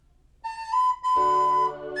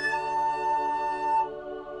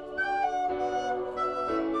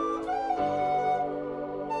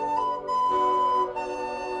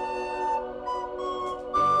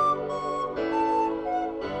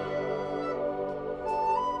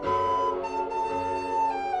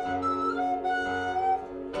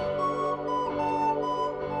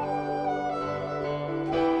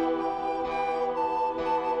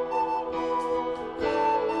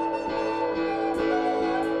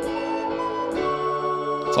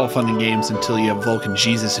It's all fun and games until you have Vulcan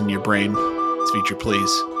Jesus in your brain. It's feature, please.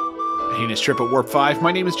 A heinous trip at Warp 5.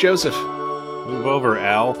 My name is Joseph. Move over,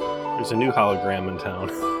 Al. There's a new hologram in town.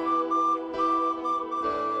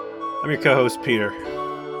 I'm your co-host, Peter.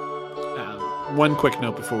 One quick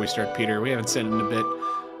note before we start, Peter. We haven't said in a bit.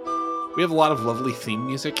 We have a lot of lovely theme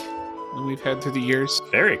music that we've had through the years.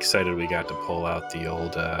 Very excited we got to pull out the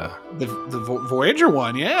old... The Voyager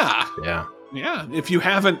one, yeah. Yeah. Yeah. If you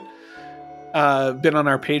haven't been on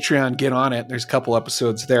our Patreon, get on it. There's a couple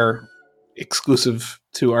episodes there exclusive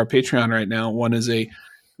to our Patreon right now. One is a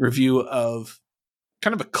review of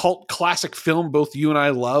kind of a cult classic film both you and I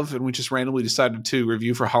love, and we just randomly decided to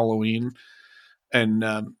review for Halloween and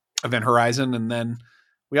Event Horizon. And then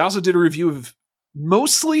we also did a review of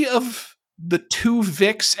mostly of the 2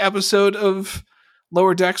 Vix episode of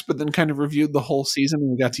Lower Decks, but then kind of reviewed the whole season,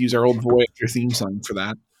 and we got to use our old Voyager theme song for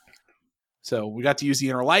that. So we got to use the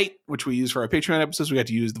Inner Light, which we use for our Patreon episodes. We got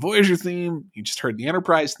to use the Voyager theme. You just heard the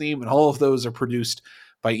Enterprise theme, and all of those are produced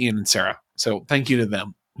by Ian and Sarah. So thank you to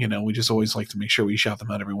them. You know, we just always like to make sure we shout them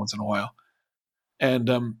out every once in a while.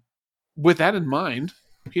 And with that in mind,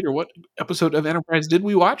 Peter, what episode of Enterprise did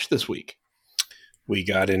we watch this week? We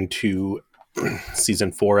got into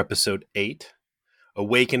season 4, episode 8,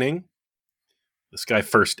 Awakening. This guy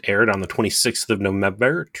first aired on the 26th of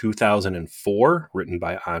November, 2004, written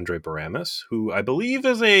by Andre Baramis, who I believe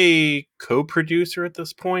is a co-producer at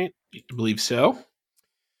this point. I believe so.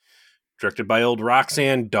 Directed by old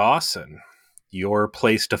Roxanne Dawson. Your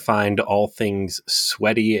place to find all things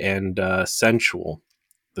sweaty and sensual.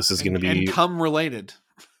 This is going to be... And cum related.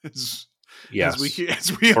 Yes.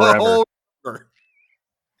 As we forever. all...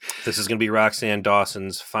 This is going to be Roxanne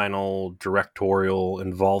Dawson's final directorial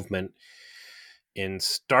involvement in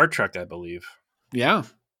Star Trek, I believe. Yeah.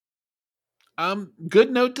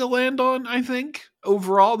 Good note to land on, I think.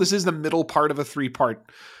 Overall, this is the middle part of a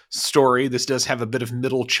 3-part story. This does have a bit of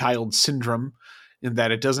middle child syndrome in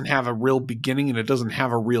that it doesn't have a real beginning and it doesn't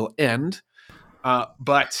have a real end,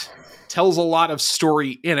 but tells a lot of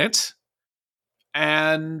story in it.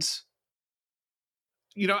 And,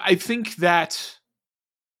 you know, I think that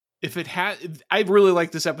if it had, I really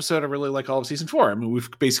like this episode. I really like all of season 4. I mean,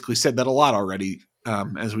 we've basically said that a lot already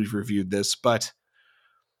as we've reviewed this. But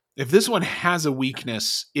if this one has a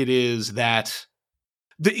weakness, it is that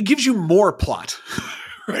it gives you more plot,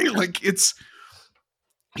 right? Like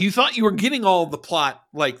you thought you were getting all the plot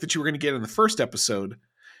like that you were going to get in the first episode,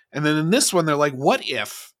 and then in this one they're like, what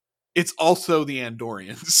if it's also the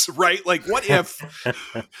Andorians, right? Like, what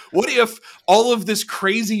if all of this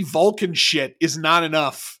crazy Vulcan shit is not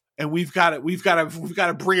enough? And we've got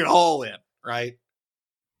to bring it all in, right?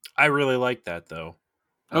 I really like that, though.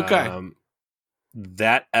 Okay.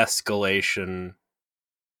 That escalation.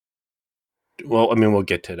 Well, I mean, we'll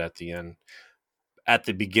get to it at the end. At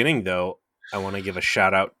the beginning, though, I want to give a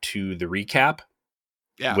shout out to the recap.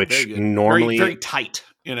 Yeah, which normally very tight,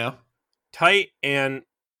 tight, and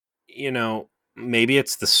maybe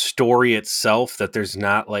it's the story itself that there's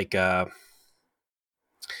not like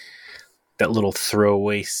that little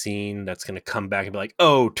throwaway scene that's going to come back and be like,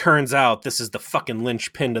 oh, turns out this is the fucking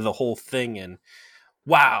linchpin to the whole thing. And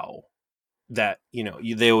wow, that,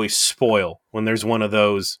 they always spoil when there's one of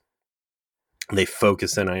those, they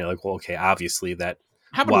focus in on you like, well, okay, obviously that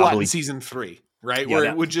happened a lot in season 3, right? Yeah, where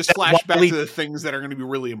it would just flash back to the things that are going to be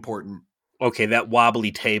really important. Okay. That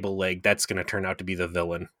wobbly table leg, that's going to turn out to be the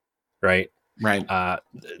villain. Right. Right.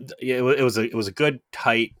 It was a good,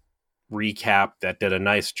 tight recap that did a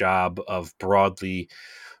nice job of broadly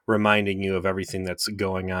reminding you of everything that's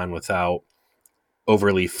going on without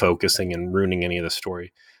overly focusing and ruining any of the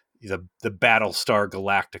story. The Battlestar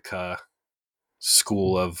Galactica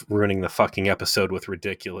school of ruining the fucking episode with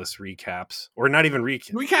ridiculous recaps, or not even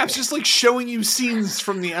recaps, just like showing you scenes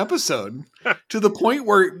from the episode to the point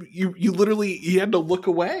where you had to look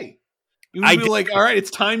away. You would be like, all right,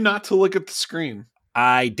 it's time not to look at the screen.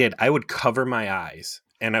 I would cover my eyes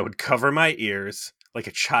and I would cover my ears like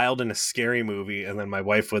a child in a scary movie. And then my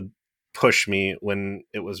wife would push me when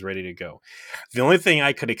it was ready to go. The only thing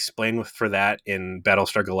I could explain for that in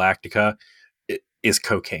Battlestar Galactica is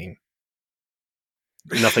cocaine.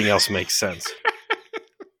 Nothing else makes sense.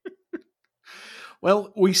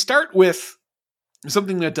 Well, we start with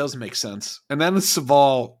something that does make sense. And that is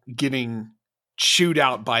Saval getting chewed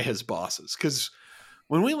out by his bosses. Because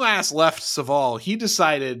when we last left Saval, he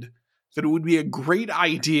decided that it would be a great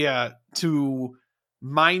idea to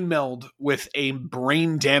mind meld with a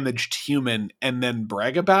brain damaged human and then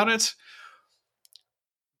brag about it.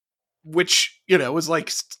 Which, was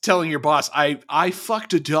like telling your boss, I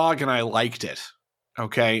fucked a dog and I liked it.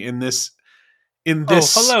 Okay. In this. Oh,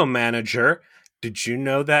 hello, manager. Did you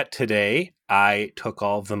know that today I took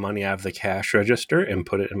all of the money out of the cash register and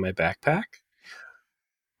put it in my backpack?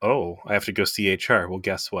 Oh, I have to go see HR. Well,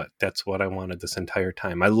 guess what? That's what I wanted this entire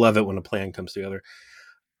time. I love it when a plan comes together.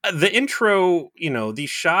 The intro, these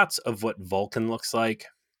shots of what Vulcan looks like,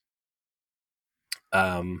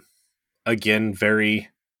 again, very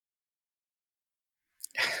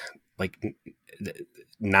like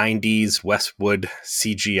 90s Westwood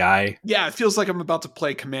CGI. Yeah, it feels like I'm about to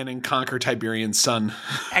play Command and Conquer Tiberian Sun.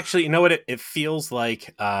 Actually, you know what? It feels like,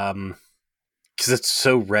 because it's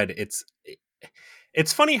so red.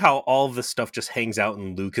 It's funny how all of this stuff just hangs out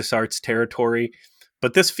in LucasArts territory,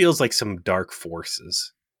 but this feels like some dark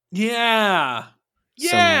forces. Yeah.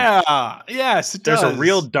 Yes, it does. There's a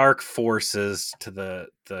real dark forces to the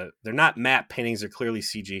they're not matte paintings, they're clearly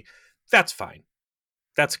CG. That's fine.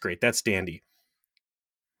 That's great. That's dandy.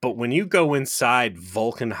 But when you go inside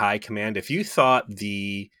Vulcan High Command, if you thought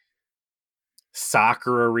the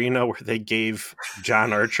soccer arena where they gave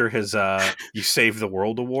John Archer his You Saved the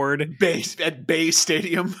World award at Bay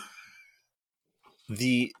Stadium,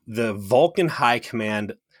 the Vulcan High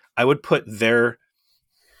Command, I would put their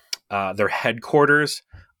headquarters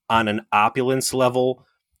on an opulence level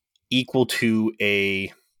equal to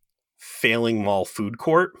a failing mall food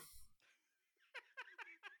court.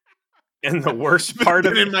 And the worst part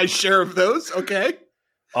of it, in my share of those, okay.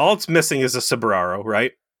 All it's missing is a Sbarro,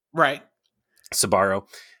 right? Right. Sbarro.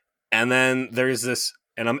 And then there's this,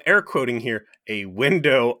 and I'm air quoting here, a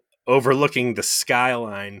window overlooking the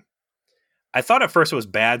skyline. I thought at first it was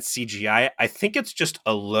bad CGI. I think it's just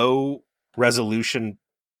a low resolution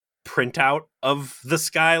printout of the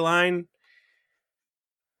skyline.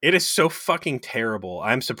 It is so fucking terrible.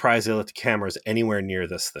 I'm surprised they let the cameras anywhere near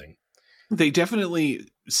this thing. They definitely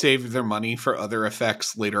saved their money for other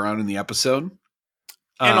effects later on in the episode.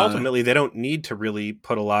 And ultimately, they don't need to really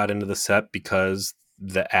put a lot into the set because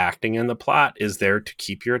the acting and the plot is there to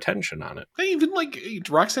keep your attention on it. Even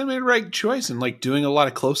Roxanne made the right choice in doing a lot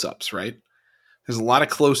of close-ups, right? There's a lot of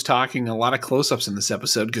close talking, a lot of close-ups in this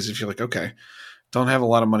episode because if you're like, okay, don't have a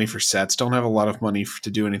lot of money for sets, don't have a lot of money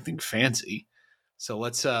to do anything fancy, so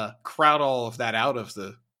let's crowd all of that out of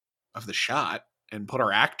the shot and put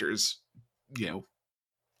our actors,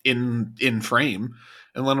 in frame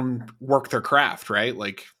and let them work their craft, right?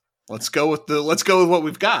 Like, let's go with what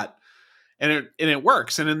we've got, and it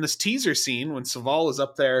works. And in this teaser scene, when Saval is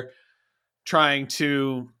up there trying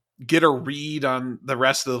to get a read on the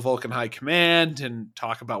rest of the Vulcan High Command and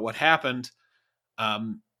talk about what happened,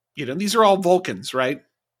 these are all Vulcans, right?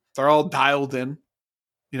 They're all dialed in.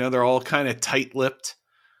 They're all kind of tight-lipped.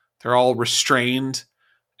 They're all restrained.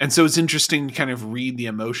 And so it's interesting to kind of read the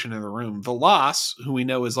emotion in the room. Velas, who we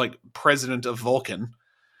know is president of Vulcan,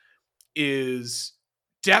 is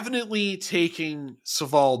definitely taking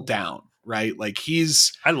Saval down, right?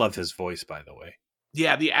 I love his voice, by the way.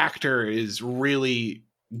 Yeah, the actor is really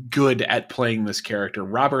good at playing this character.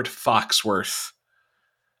 Robert Foxworth.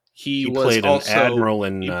 He was played also an admiral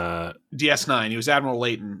in DS9. He was Admiral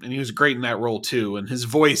Layton, and he was great in that role too. And his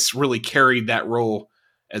voice really carried that role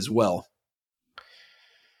as well.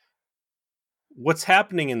 What's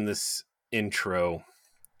happening in this intro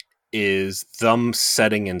is them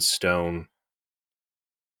setting in stone.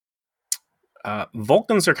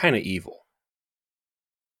 Vulcans are kind of evil.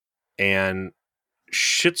 And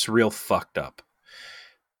shit's real fucked up.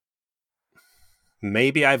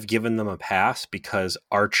 Maybe I've given them a pass because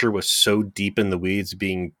Archer was so deep in the weeds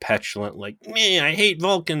being petulant, like, man, I hate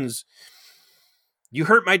Vulcans. You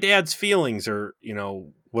hurt my dad's feelings, or,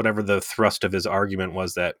 whatever the thrust of his argument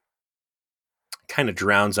was that kind of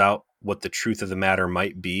drowns out what the truth of the matter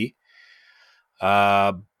might be.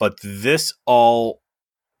 But this all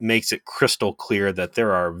makes it crystal clear that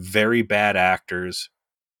there are very bad actors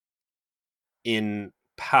in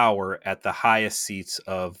power at the highest seats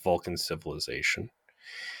of Vulcan civilization.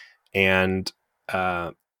 And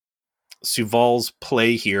Suval's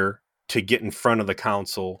play here to get in front of the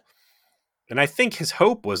council, and I think his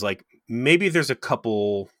hope was maybe there's a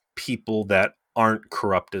couple people that aren't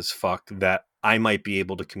corrupt as fuck that I might be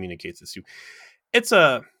able to communicate this to. It's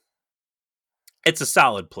a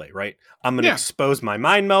solid play, right? I'm going to expose my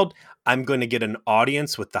mind meld. I'm going to get an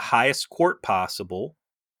audience with the highest court possible.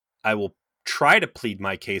 I will try to plead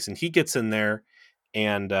my case, and he gets in there,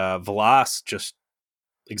 and Velas, just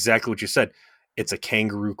exactly what you said. It's a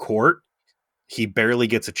kangaroo court. He barely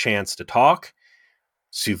gets a chance to talk.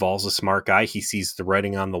 Suval's a smart guy. He sees the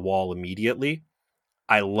writing on the wall immediately.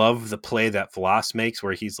 I love the play that Velas makes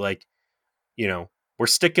where he's like, we're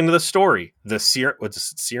sticking to the story. The Seer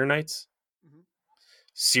Knights? Mm-hmm.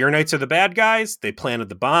 Seer Knights are the bad guys. They planted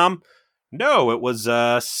the bomb. No, it was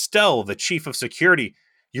Stell, the chief of security.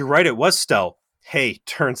 You're right, it was Stell. Hey,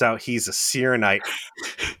 turns out he's a Cyrenite.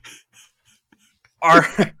 Our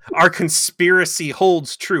our conspiracy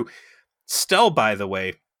holds true. Stell, by the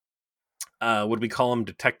way, would we call him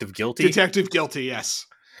Detective Guilty? Detective Guilty, yes.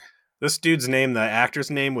 This dude's name, the actor's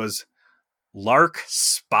name, was Lark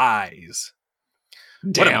Spies.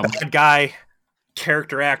 Damn. What a bad guy,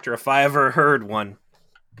 character actor, if I ever heard one.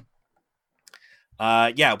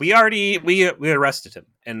 Yeah, we arrested him,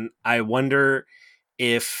 and I wonder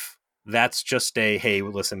if that's just a, hey,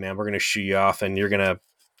 listen, man, we're gonna shoot you off, and you're gonna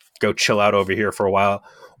go chill out over here for a while,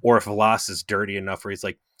 or if Voss is dirty enough where he's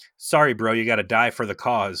like, sorry, bro, you got to die for the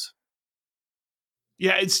cause.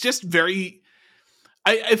 Yeah, it's just very.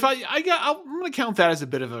 I'm going to count that as a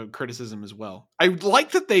bit of a criticism as well. I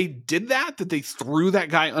like that they did that they threw that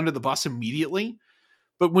guy under the bus immediately.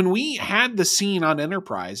 But when we had the scene on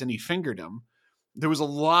Enterprise and he fingered him, there was a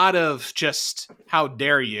lot of just, how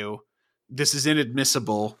dare you? This is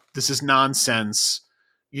inadmissible. This is nonsense.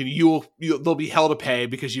 They'll be hell to pay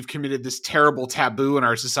because you've committed this terrible taboo in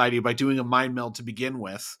our society by doing a mind meld to begin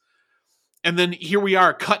with. And then here we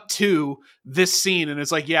are, cut to this scene, and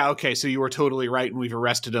it's like, yeah, okay, so you were totally right, and we've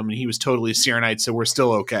arrested him, and he was totally a Cyrenite, so we're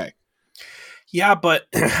still okay. Yeah, but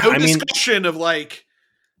no discussion of like,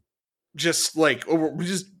 just like, we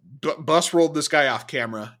just bus rolled this guy off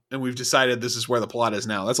camera, and we've decided this is where the plot is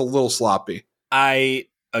now. That's a little sloppy. I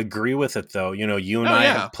agree with it, though. You know, you and I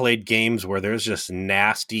have played games where there's just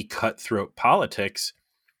nasty cutthroat politics.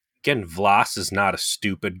 Again, Voss is not a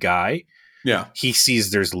stupid guy. Yeah. He sees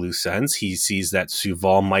there's loose ends. He sees that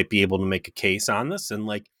Suval might be able to make a case on this. And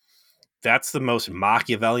like, that's the most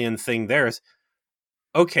Machiavellian thing there is,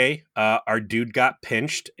 okay, our dude got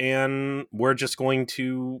pinched and we're just going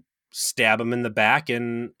to stab him in the back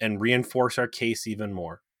and reinforce our case even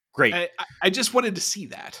more. Great. I just wanted to see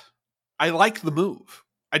that. I like the move.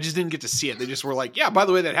 I just didn't get to see it. They just were like, yeah, by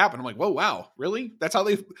the way, that happened. I'm like, whoa, wow, really? That's how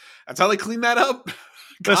they clean that up?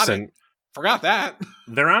 Listen, forgot that.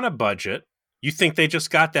 They're on a budget. You think they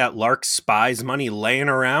just got that Lark Spies money laying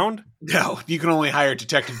around? No, you can only hire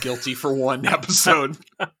Detective Guilty for one episode.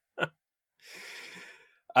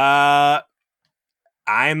 I'm,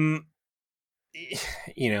 and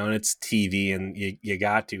it's TV and you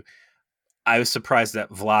got to. I was surprised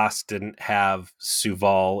that Voss didn't have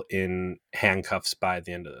Suval in handcuffs by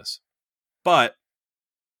the end of this. But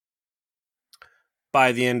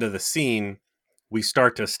by the end of the scene, we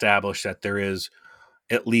start to establish that there is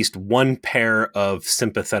at least one pair of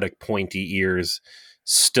sympathetic pointy ears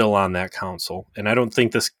still on that council. And I don't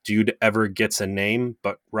think this dude ever gets a name,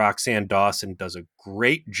 but Roxanne Dawson does a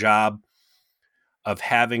great job of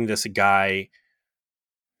having this guy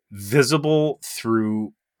visible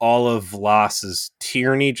through all of Voss's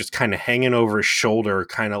tyranny, just kind of hanging over his shoulder,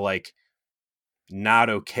 kind of like not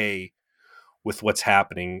okay with what's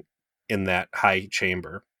happening in that high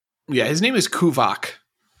chamber. Yeah, his name is Kuvak.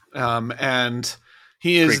 And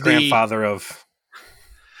he is the grandfather of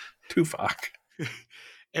Tuvok.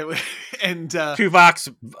 And Tuvok's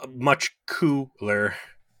much cooler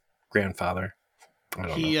grandfather. I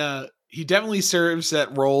don't know. He definitely serves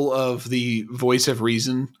that role of the voice of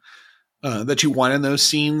reason that you want in those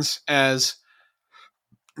scenes, as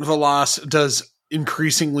Voss does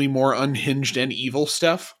increasingly more unhinged and evil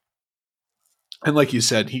stuff. And like you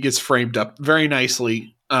said, he gets framed up very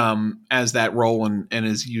nicely as that role and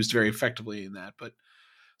is used very effectively in that. But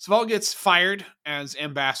Suval gets fired as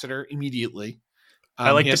ambassador immediately. I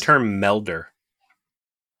like the term melder.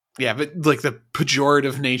 Yeah, but like the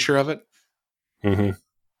pejorative nature of it. Mm-hmm.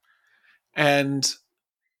 And,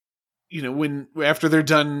 when after they're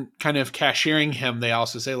done kind of cashiering him, they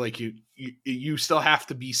also say like, you still have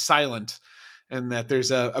to be silent. And that there's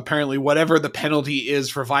apparently whatever the penalty is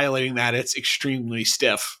for violating that, it's extremely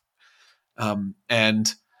stiff.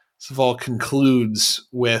 And Suval concludes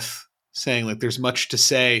with saying like, there's much to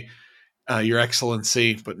say, Your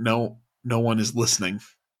Excellency, but no one is listening.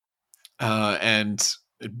 And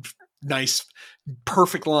nice,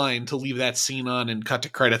 perfect line to leave that scene on and cut to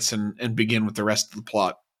credits and begin with the rest of the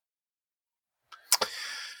plot.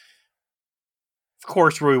 Of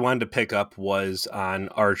course, where we wanted to pick up was on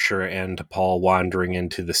Archer and T'Pol wandering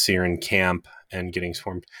into the Siren camp and getting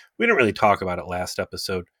swarmed. We didn't really talk about it last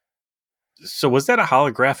episode. So was that a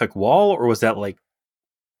holographic wall or was that like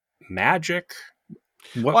magic?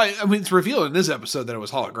 What? Well, I mean, it's revealed in this episode that it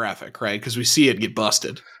was holographic, right? Because we see it get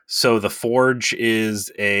busted. So the Forge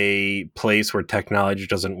is a place where technology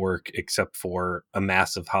doesn't work except for a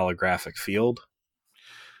massive holographic field.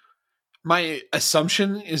 My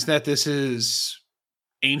assumption is that this is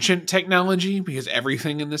ancient technology because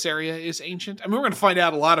everything in this area is ancient. I mean, we're going to find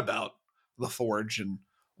out a lot about the Forge and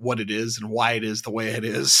what it is and why it is the way it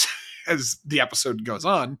is as the episode goes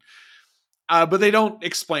on. But they don't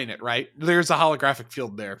explain it, right? There's a holographic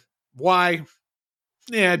field there. Why?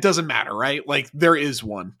 Yeah, it doesn't matter, right? Like, there is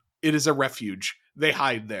one. It is a refuge. They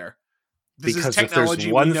hide there. This because is technology. if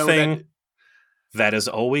there's one we know thing that is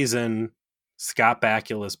always in Scott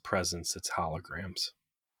Bakula's presence, it's holograms.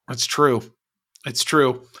 It's true. It's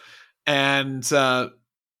true. And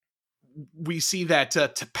we see that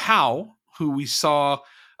T'Pau, who we saw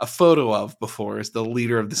a photo of before as the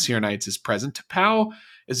leader of the Searnites, is present. T'Pau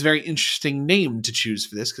is a very interesting name to choose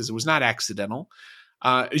for this because it was not accidental.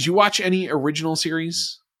 Did you watch any original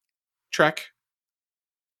series, Trek?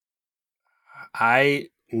 I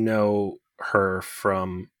know her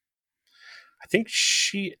from,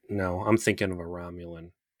 I'm thinking of a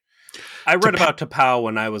Romulan. I read about T'Pau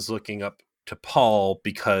when I was looking up T'Pol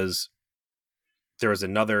because there was a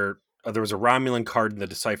Romulan card in the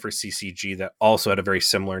Decipher CCG that also had a very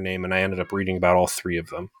similar name, and I ended up reading about all three of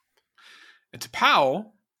them. And T'Pau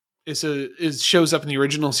shows up in the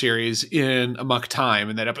original series in Amok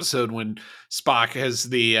Time, in that episode when Spock has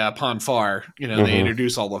the Ponfar. They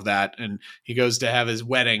introduce all of that, and he goes to have his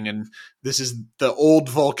wedding, and this is the old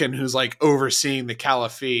Vulcan who's like overseeing the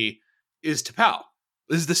Caliphate is T'Pau.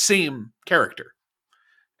 This is the same character,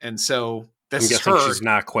 and so this is her. She's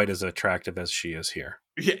not quite as attractive as she is here.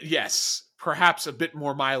 Yes, perhaps a bit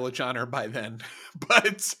more mileage on her by then,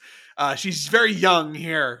 but she's very young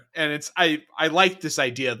here, and I like this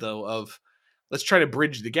idea though of let's try to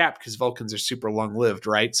bridge the gap because Vulcans are super long lived,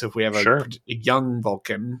 right? So if we have a young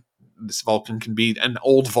Vulcan, this Vulcan can be an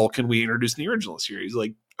old Vulcan we introduced in the original series.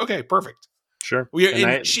 Like, okay, perfect. Sure.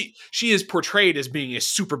 She is portrayed as being a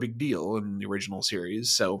super big deal in the original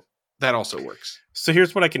series, so that also works. So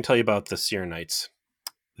here's what I can tell you about the Searnites.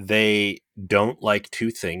 They don't like two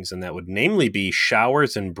things, and that would namely be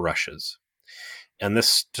showers and brushes. And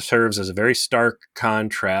this serves as a very stark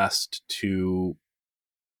contrast to,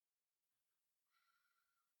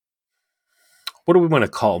 what do we want to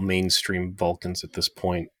call mainstream Vulcans at this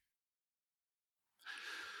point?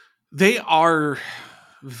 They are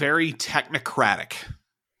very technocratic.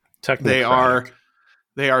 They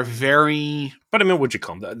are very. But I mean, what'd you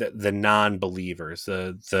call them? The non-believers.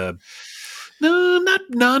 No, not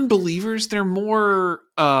non-believers. They're more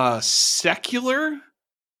secular.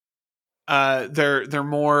 They're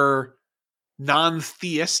more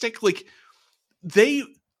non-theistic. Like, they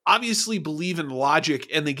obviously believe in logic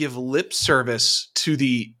and they give lip service to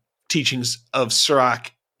the teachings of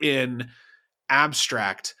Serac in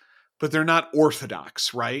abstract, but they're not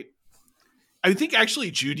orthodox, right? I think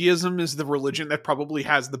actually Judaism is the religion that probably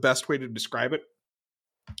has the best way to describe it.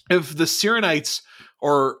 If the Searnites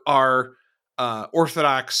are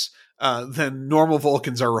orthodox, then normal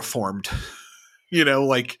Vulcans are reformed.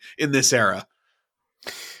 Like in this era.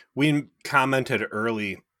 We commented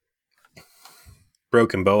early,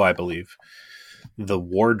 Broken Bow, I believe, the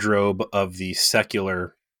wardrobe of the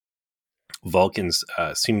secular Vulcans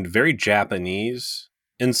seemed very Japanese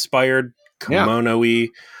inspired, kimono-y.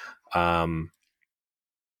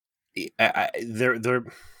 There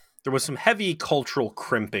was some heavy cultural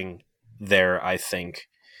crimping there, I think,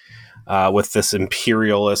 with this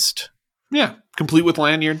imperialist. Yeah, complete with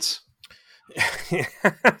lanyards.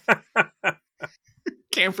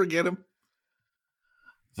 Can't forget him.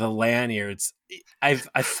 The lanyards. I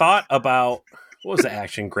thought about, what was the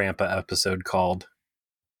Action Grandpa episode called?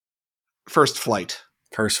 First Flight.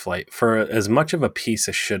 For as much of a piece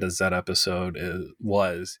of shit as that episode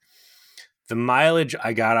was, the mileage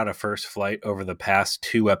I got out of First Flight over the past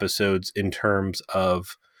two episodes in terms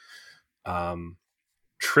of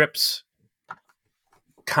Trip's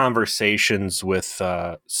conversations with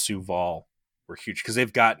Suval were huge because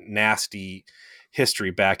they've got nasty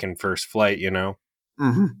history back in First Flight,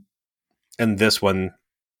 Mm-hmm. And this one,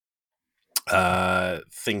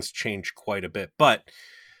 things change quite a bit, but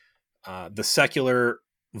the secular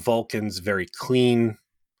Vulcans, very clean,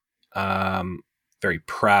 very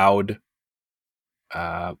proud,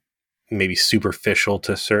 maybe superficial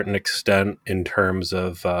to a certain extent in terms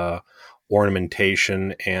of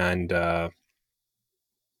ornamentation and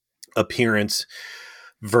appearance,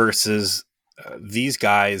 versus these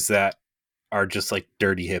guys that are just like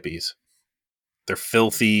dirty hippies. They're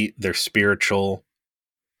filthy. They're spiritual.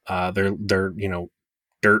 They're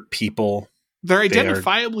dirt people. They're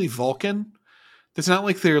identifiably Vulcan. It's not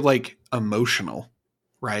like they're like emotional,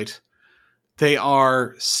 right? They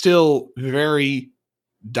are still very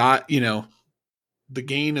the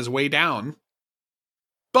gain is way down,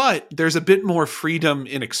 but there's a bit more freedom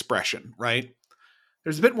in expression, right?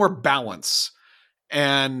 There's a bit more balance.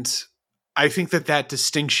 And I think that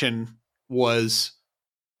distinction was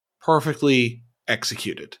perfectly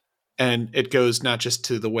executed. And it goes not just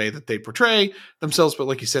to the way that they portray themselves, but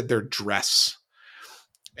like you said, their dress.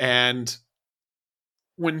 And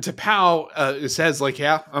when T'Pau says, like,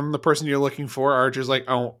 yeah, I'm the person you're looking for, Archer's like,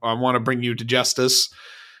 oh, I want to bring you to justice.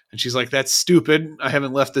 And she's like, that's stupid. I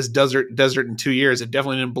haven't left this desert in 2 years. It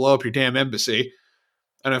definitely didn't blow up your damn embassy.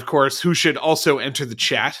 And of course, who should also enter the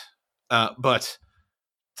chat but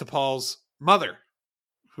T'Pol's mother,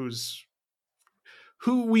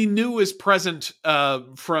 who we knew is present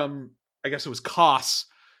from, I guess it was Koss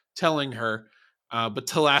telling her, but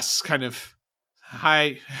Talas kind of,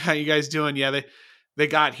 hi, how you guys doing? Yeah, they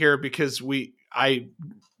got here because I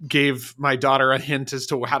gave my daughter a hint as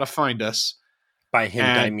to how to find us. By hint,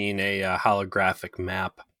 I mean a holographic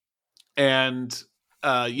map. And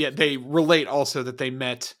they relate also that they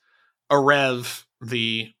met Arev,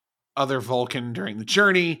 the other Vulcan, during the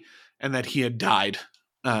journey, and that he had died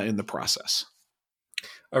in the process.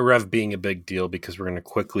 Arev being a big deal because we're going to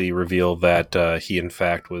quickly reveal that he, in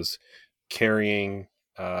fact, was carrying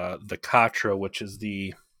the Katra, which is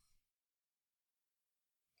the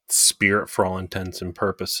spirit, for all intents and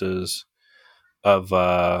purposes, of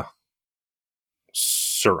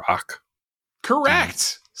Surak.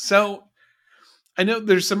 Correct. So I know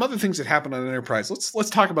there's some other things that happen on Enterprise. Let's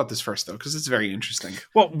talk about this first, though, because it's very interesting.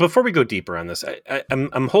 Well, before we go deeper on this,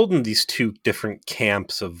 I'm holding these two different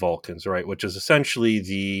camps of Vulcans, right? Which is essentially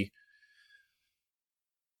the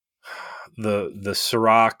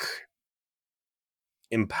Surak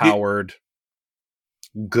empowered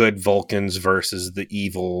good Vulcans versus the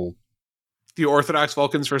evil, the Orthodox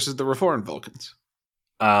Vulcans versus the Reformed Vulcans.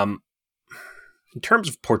 In terms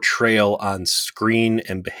of portrayal on screen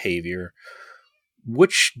and behavior,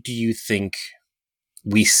 which do you think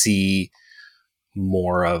we see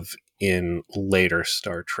more of in later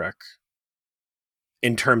Star Trek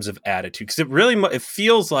in terms of attitude? Because it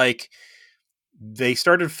feels like they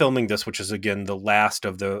started filming this, which is, again, the last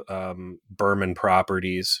of the Berman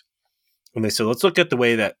properties. And they said, let's look at the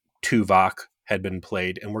way that Tuvok had been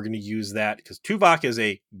played, and we're going to use that because Tuvok is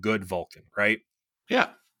a good Vulcan, right? Yeah.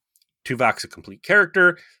 Tuvok's a complete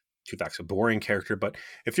character. Tuvok's a boring character. But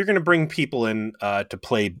if you're going to bring people in to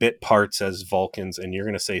play bit parts as Vulcans, and you're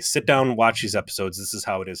going to say, sit down and watch these episodes, this is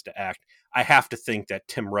how it is to act, I have to think that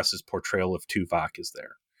Tim Russ's portrayal of Tuvok is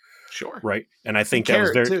there. Sure. Right? And I think that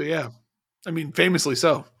was very... too, yeah. I mean, famously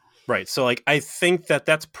so. Right. So, like, I think that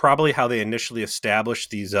that's probably how they initially established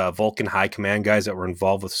these Vulcan high command guys that were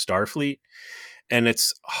involved with Starfleet. And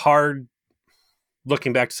it's hard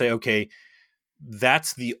looking back to say, okay,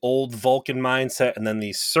 that's the old Vulcan mindset. And then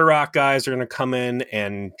these Surak guys are going to come in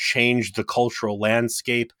and change the cultural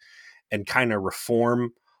landscape and kind of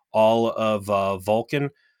reform all of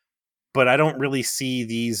Vulcan. But I don't really see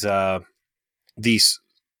these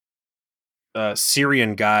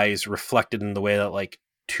Syrian guys reflected in the way that, like,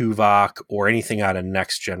 Tuvok or anything out of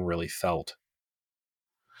Next Gen really felt.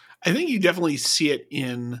 I think you definitely see it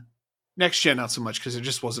in Next Gen, not so much because there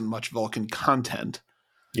just wasn't much Vulcan content.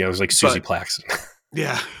 Yeah, it was like Susie Plaxton.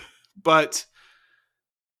 Yeah. But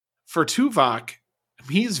for Tuvok,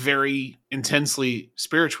 he's very intensely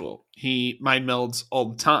spiritual. He mind melds all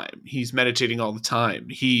the time. He's meditating all the time.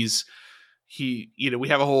 We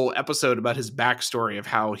have a whole episode about his backstory of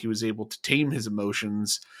how he was able to tame his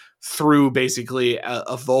emotions through basically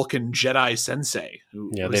a Vulcan Jedi sensei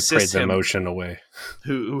who they prayed the emotion away,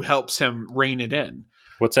 who helps him rein it in.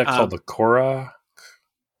 What's that called? The Korra?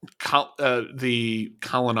 The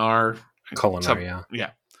Kolinar.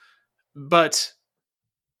 Yeah. But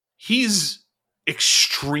he's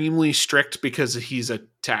extremely strict because he's a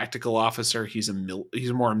tactical officer. He's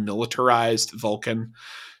a more militarized Vulcan.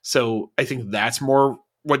 So I think that's more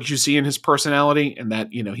what you see in his personality, and that,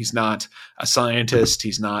 he's not a scientist.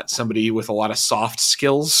 He's not somebody with a lot of soft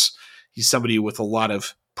skills. He's somebody with a lot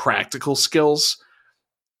of practical skills.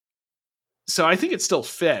 So I think it still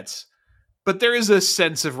fits, but there is a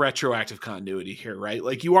sense of retroactive continuity here, right?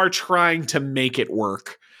 Like, you are trying to make it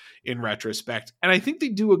work in retrospect. And I think they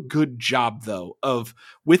do a good job, though,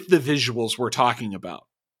 with the visuals we're talking about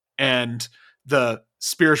and the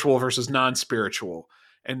spiritual versus non-spiritual,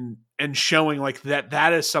 and showing like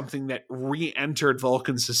that is something that re-entered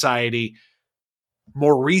Vulcan society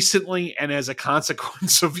more recently and as a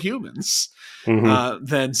consequence of humans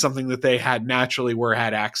than something that they had naturally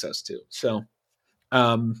had access to. So,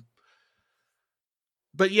 but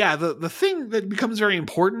yeah, the thing that becomes very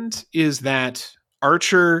important is that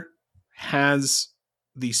Archer has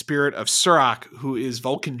the spirit of Surak, who is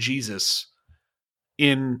Vulcan Jesus,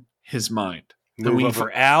 in his mind. Move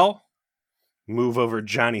over Al. Move over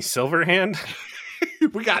Johnny Silverhand.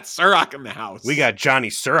 We got Surak in the house. We got Johnny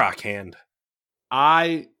Surak hand.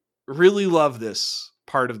 I really love this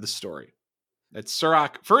part of the story. That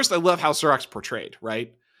Surak, first, I love how Surak's portrayed,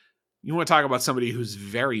 right? You want to talk about somebody who's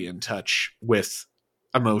very in touch with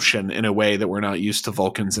emotion in a way that we're not used to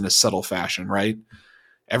Vulcans in a subtle fashion, right?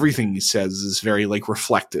 Everything he says is very like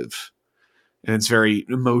reflective and it's very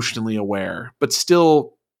emotionally aware, but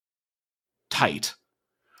still tight.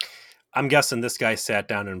 I'm guessing this guy sat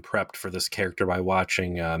down and prepped for this character by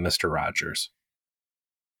watching Mr. Rogers.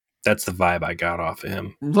 That's the vibe I got off of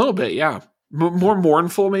him. A little bit, yeah. More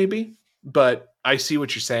mournful, maybe, but I see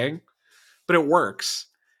what you're saying. But it works.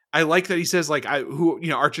 I like that he says, like,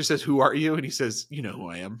 Archer says, "Who are you?" And he says, "You know who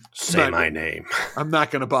I am. Say my name." I'm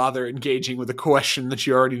not going to bother engaging with a question that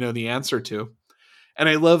you already know the answer to. And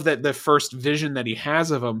I love that the first vision that he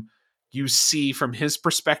has of him, you see from his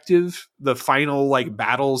perspective, the final like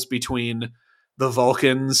battles between the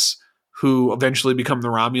Vulcans who eventually become the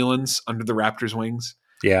Romulans under the Raptor's wings.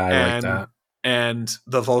 Yeah, I like that. And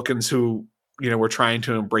the Vulcans who, were trying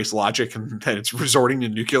to embrace logic and that it's resorting to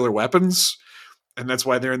nuclear weapons. And that's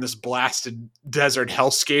why they're in this blasted desert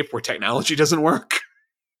hellscape where technology doesn't work.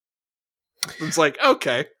 It's like,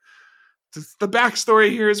 okay. The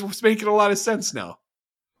backstory here is making a lot of sense now.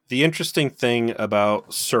 The interesting thing about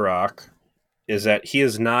Surak is that he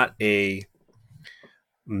is not a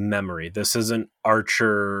memory. This isn't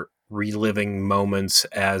Archer reliving moments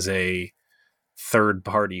as a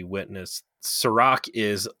third-party witness. Surak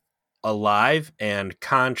is alive and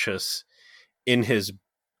conscious in his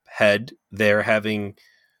head. They're having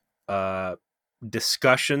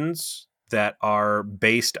discussions that are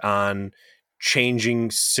based on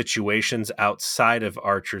changing situations outside of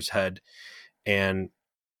Archer's head. And,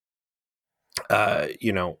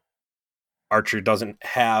 Archer doesn't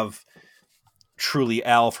have truly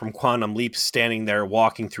Al from Quantum Leap standing there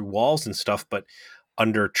walking through walls and stuff, but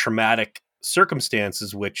under traumatic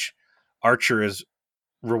circumstances, which Archer is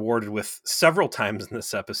rewarded with several times in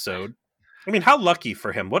this episode. I mean, how lucky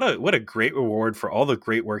for him. What a great reward for all the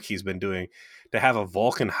great work he's been doing to have a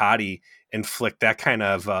Vulcan hottie inflict that kind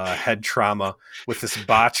of head trauma with this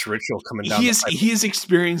botched ritual coming down. He is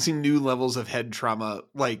experiencing new levels of head trauma,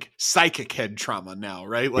 like psychic head trauma now,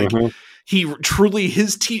 right? Like he truly,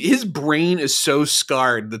 his brain is so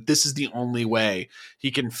scarred that this is the only way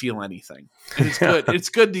he can feel anything. And it's good. It's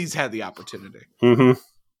good that he's had the opportunity. Mm-hmm.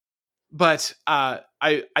 But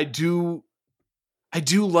I do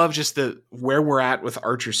love just where we're at with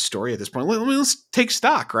Archer's story at this point. Let's take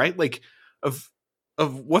stock, right? Like of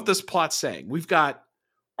what this plot's saying. We've got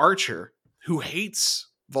Archer who hates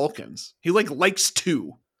Vulcans. He likes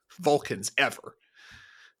 2 Vulcans ever.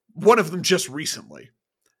 One of them just recently.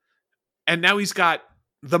 And now he's got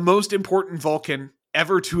the most important Vulcan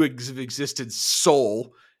ever to have existed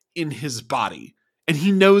soul in his body. And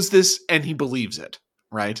he knows this and he believes it,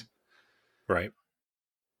 right? Right.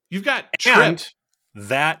 You've got Trip. And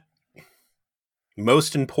that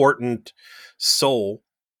most important soul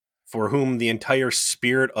for whom the entire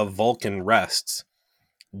spirit of Vulcan rests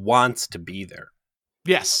wants to be there.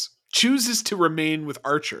 Yes. Chooses to remain with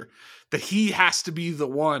Archer. That he has to be the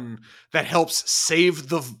one that helps save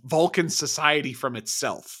the Vulcan society from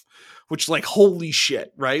itself. Which, like, holy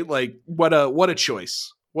shit, right? Like, what a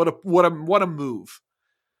choice. What a move.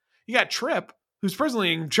 You got Trip, who's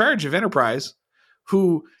presently in charge of Enterprise,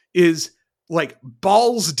 who is like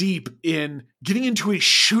balls deep in getting into a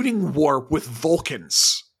shooting war with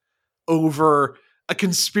Vulcans over a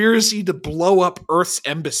conspiracy to blow up Earth's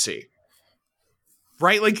embassy.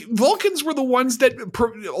 Right? Like Vulcans were the ones that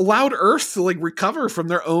allowed Earth to like recover from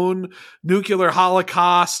their own nuclear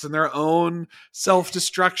holocaust and their own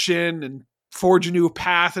self-destruction and forge a new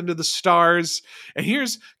path into the stars. And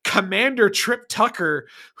here's Commander Trip Tucker,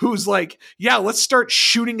 who's like, yeah, let's start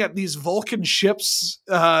shooting at these Vulcan ships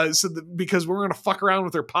because we're going to fuck around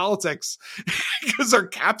with their politics because our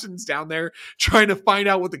captain's down there trying to find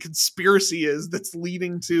out what the conspiracy is that's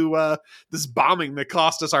leading to this bombing that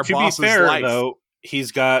cost us our boss's life. To be fair, though,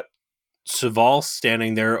 he's got Saval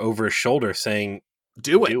standing there over his shoulder saying,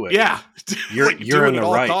 do it. Yeah. You're in the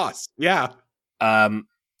right. Costs. Yeah.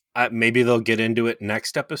 Maybe they'll get into it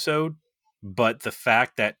next episode, but the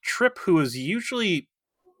fact that Trip, who is usually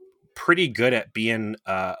pretty good at being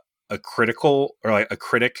a critical or like a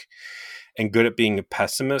critic and good at being a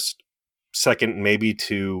pessimist, second maybe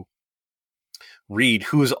to Reed,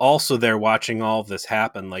 who is also there watching all of this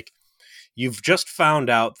happen. Like, you've just found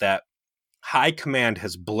out that High Command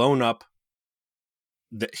has blown up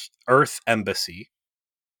the Earth embassy,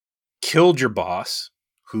 killed your boss,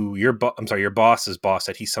 who your boss's boss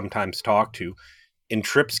that he sometimes talked to. In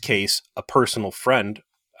Trip's case, a personal friend,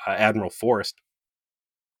 Admiral Forrest.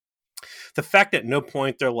 The fact that at no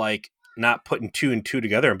point they're like not putting 2 and 2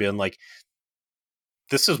 together and being like,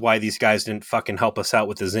 this is why these guys didn't fucking help us out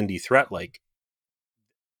with the Xindi threat. Like,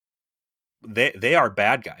 they are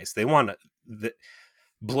bad guys. They want to.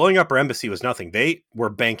 Blowing up our embassy was nothing. They were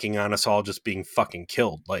banking on us all just being fucking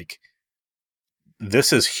killed. Like,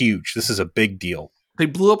 this is huge. This is a big deal. They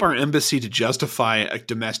blew up our embassy to justify a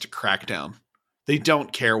domestic crackdown. They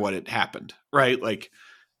don't care what had happened, right? Like,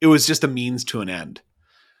 it was just a means to an end.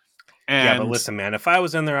 And yeah, but listen, man, if I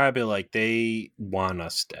was in there, I'd be like, they want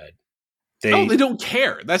us dead. They don't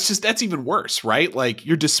care. That's even worse, right? Like,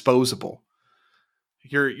 you're disposable.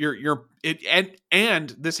 And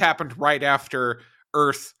this happened right after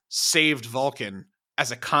Earth saved Vulcan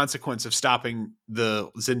as a consequence of stopping the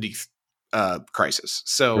Xindi crisis.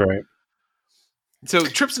 So, right. So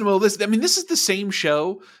trips in the middle of this. I mean, this is the same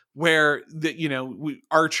show where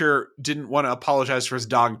Archer didn't want to apologize for his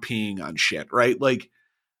dog peeing on shit, right? Like,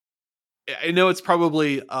 I know it's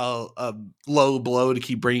probably a low blow to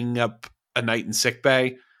keep bringing up a night in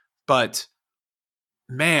sickbay, but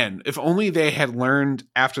man, if only they had learned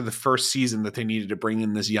after the first season that they needed to bring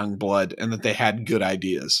in this young blood and that they had good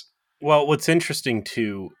ideas. Well, what's interesting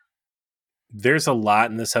too, there's a lot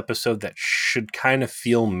in this episode that should kind of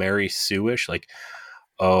feel Mary Sue-ish, like,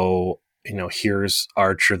 oh, here's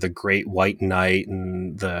Archer, the great white knight,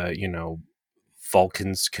 and the,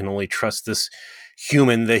 Vulcans can only trust this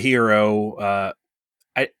human, the hero.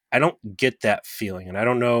 I don't get that feeling, and I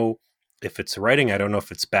don't know if it's writing. I don't know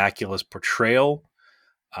if it's Bakula's portrayal.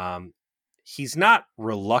 He's not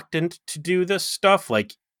reluctant to do this stuff.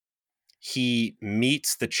 Like, he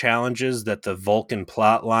meets the challenges that the Vulcan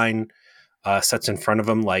plotline sets in front of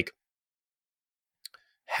him, like,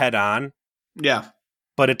 head on. Yeah.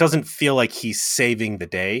 But it doesn't feel like he's saving the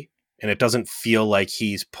day, and it doesn't feel like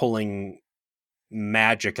he's pulling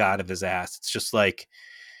magic out of his ass. It's just like,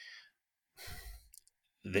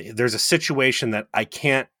 there's a situation that I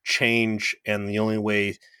can't change, and the only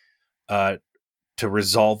way to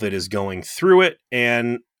resolve it is going through it,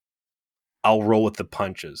 and I'll roll with the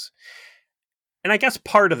punches. And I guess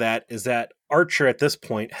part of that is that Archer at this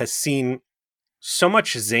point has seen so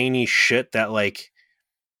much zany shit that, like,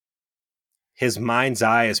 his mind's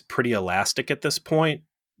eye is pretty elastic at this point.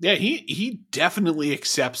 Yeah, he definitely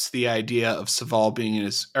accepts the idea of Saval being in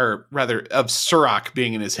his, or rather, of Surak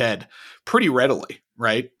being in his head pretty readily,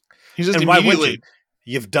 right? He's just and immediately. Why would you?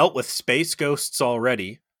 You've dealt with space ghosts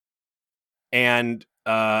already, and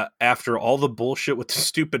after all the bullshit with the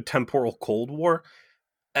stupid temporal Cold War,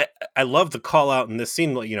 I love the call out in this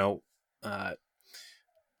scene.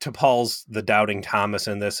 T'Pol's the doubting Thomas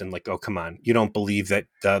in this, and like, oh, come on, you don't believe that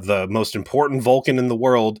the most important Vulcan in the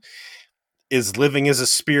world is living as a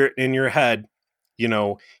spirit in your head.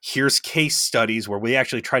 Here's case studies where we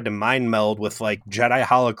actually tried to mind meld with like Jedi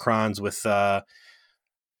holocrons with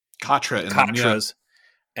Katras,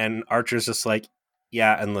 and Archer's just like,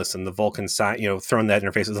 yeah, and listen, the Vulcan science, throwing that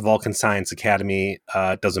interface with the Vulcan Science Academy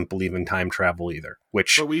doesn't believe in time travel either.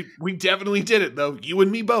 Which, but we definitely did it though. You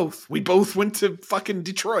and me both. We both went to fucking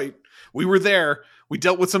Detroit. We were there. We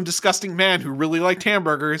dealt with some disgusting man who really liked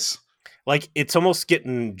hamburgers. Like, it's almost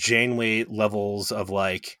getting Janeway levels of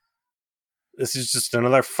like, this is just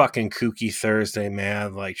another fucking kooky Thursday,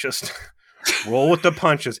 man. Like, just roll with the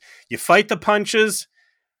punches. You fight the punches,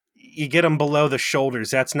 you get them below the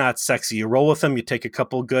shoulders. That's not sexy. You roll with them, you take a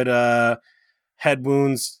couple good head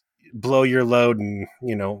wounds, blow your load, and,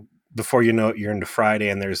 before you know it, you're into Friday,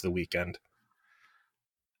 and there's the weekend.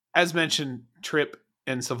 As mentioned, Trip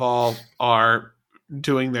and Saval are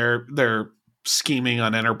doing their scheming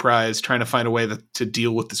on Enterprise, trying to find a way to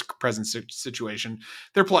deal with this present situation.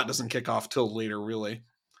 Their plot doesn't kick off till later, really.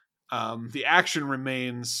 The action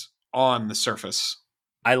remains on the surface.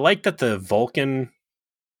 I like that the Vulcan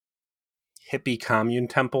hippie commune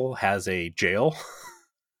temple has a jail.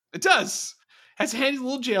 It does. Has a handy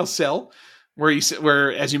little jail cell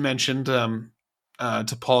where, as you mentioned,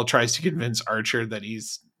 T'Pol tries to convince Archer that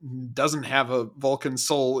he's doesn't have a Vulcan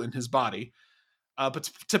soul in his body.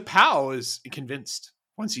 But T'Pau is convinced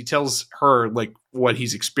once he tells her like what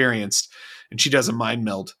he's experienced, and she does a mind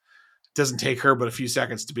meld. It doesn't take her but a few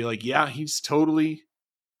seconds to be like, yeah, he's totally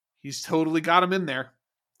got him in there.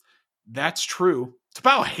 That's true.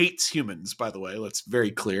 T'Pau hates humans, by the way. That's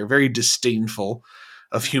very clear. Very disdainful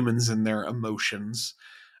of humans and their emotions.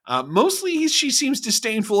 Mostly she seems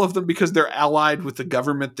disdainful of them because they're allied with the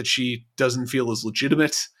government that she doesn't feel is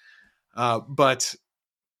legitimate. But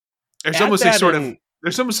there's almost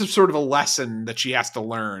a sort of a lesson that she has to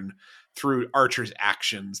learn through Archer's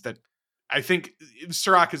actions that I think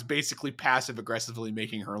Surak is basically passive aggressively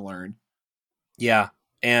making her learn. Yeah.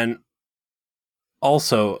 And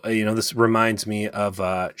Also, this reminds me of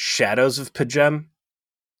Shadows of Pajem.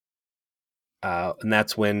 And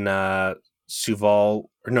that's when Suval,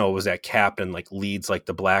 or no, it was that captain, like leads like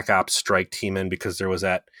the Black Ops strike team in, because there was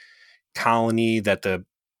that colony that the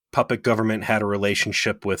puppet government had a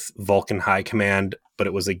relationship with Vulcan High Command, but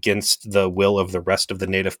it was against the will of the rest of the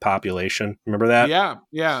native population. Remember that? Yeah,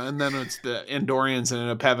 yeah. And then it's the Andorians ended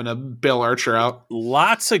up having a Bill Archer out.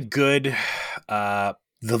 Lots of good. The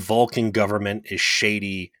Vulcan government is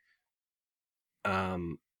shady.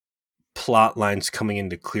 Plot lines coming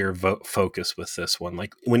into clear focus with this one.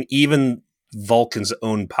 Like when even Vulcan's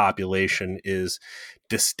own population is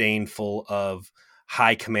disdainful of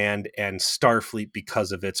High Command and Starfleet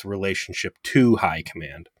because of its relationship to High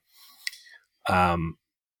Command.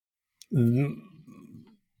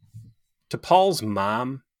 To Paul's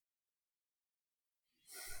mom,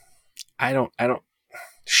 I don't,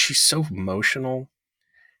 she's so emotional.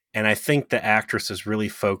 And I think the actress is really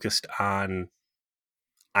focused on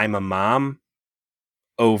I'm a mom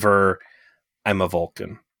over I'm a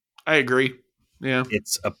Vulcan. I agree. Yeah.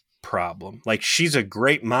 It's a problem. Like, she's a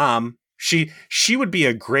great mom. She would be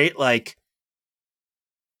a great, like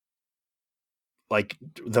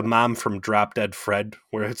the mom from Drop Dead Fred,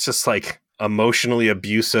 where it's just like emotionally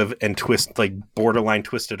abusive and like borderline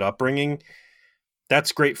twisted upbringing.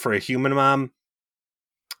 That's great for a human mom.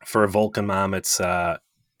 For a Vulcan mom, it's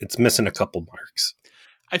missing a couple marks.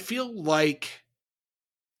 I feel like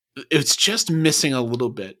it's just missing a little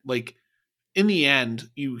bit. Like, in the end,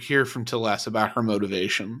 you hear from T'Les about her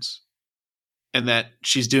motivations and that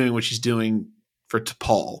she's doing what she's doing for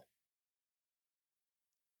T'Pol.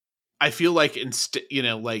 I feel like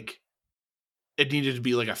like it needed to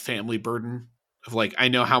be like a family burden of like, I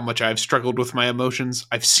know how much I've struggled with my emotions.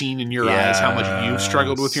 I've seen in your eyes how much you've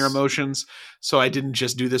struggled with your emotions. So I didn't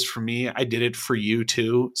just do this for me. I did it for you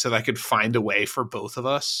too, so that I could find a way for both of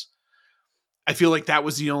us. I feel like that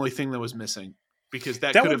was the only thing that was missing, because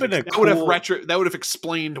that would have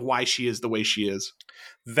explained why she is the way she is.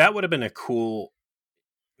 That would have been a cool,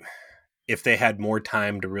 if they had more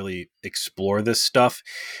time to really explore this stuff,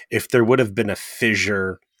 if there would have been a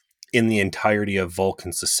fissure in the entirety of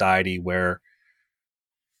Vulcan society where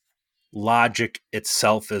logic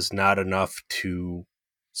itself is not enough to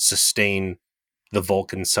sustain the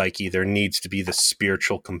Vulcan psyche. There needs to be the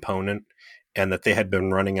spiritual component, and that they had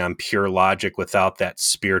been running on pure logic without that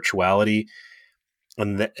spirituality,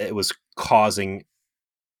 and that it was causing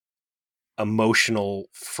emotional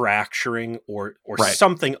fracturing or Right.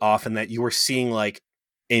 something off, and that you were seeing like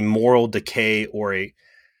a moral decay or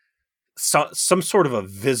some sort of a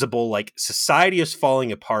visible, like, society is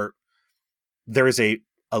falling apart. There is a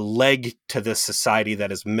leg to this society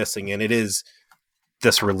that is missing, and it is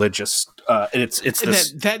this religious. And it's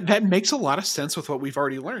this that makes a lot of sense with what we've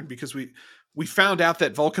already learned, because we found out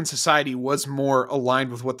that Vulcan society was more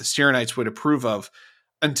aligned with what the Syrenites would approve of,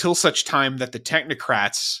 until such time that the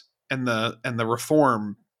technocrats and the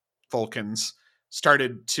reform Vulcans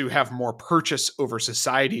started to have more purchase over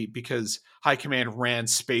society, because High Command ran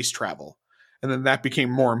space travel. And then that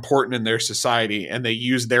became more important in their society, and they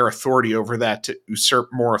used their authority over that to usurp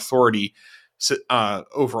more authority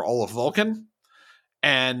over all of Vulcan.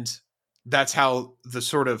 And that's how the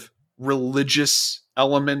sort of religious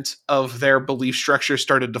element of their belief structure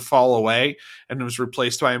started to fall away, and it was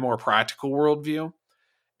replaced by a more practical worldview.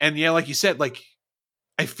 And yeah, like you said, like,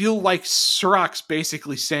 I feel like Surak's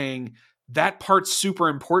basically saying that part's super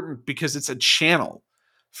important because it's a channel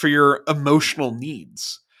for your emotional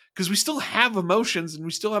needs. Because we still have emotions and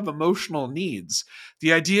we still have emotional needs.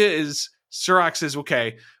 The idea is Surak says,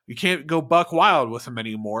 okay, you can't go buck wild with him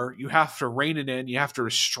anymore. You have to rein it in. You have to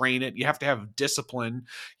restrain it. You have to have discipline.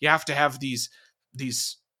 You have to have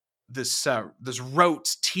this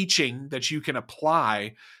rote teaching that you can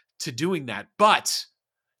apply to doing that. But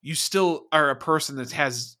you still are a person that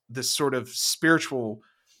has this sort of spiritual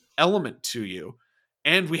element to you.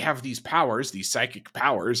 And we have these powers, these psychic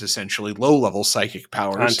powers, essentially low-level psychic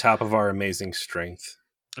powers, on top of our amazing strength,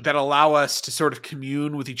 that allow us to sort of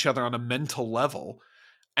commune with each other on a mental level.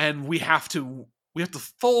 And we have to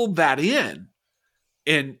fold that in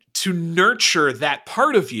and to nurture that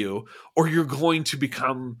part of you, or you're going to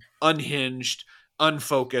become unhinged,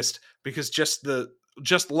 unfocused, because just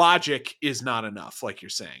logic is not enough, like you're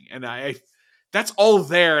saying. And that's all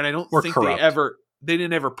there, and I don't think they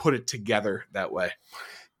didn't ever put it together that way.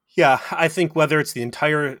 Yeah, I think whether it's the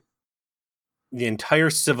entire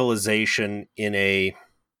civilization in a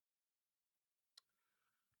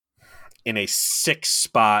sick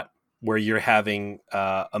spot where you're having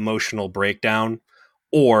emotional breakdown,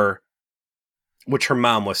 or which her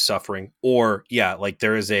mom was suffering, or like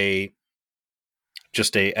there is a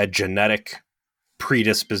just a genetic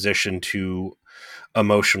predisposition to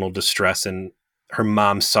emotional distress, and her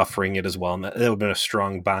mom suffering it as well. And that would have been a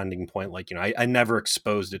strong bonding point. Like, I never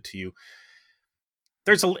exposed it to you.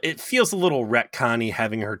 It feels a little retconny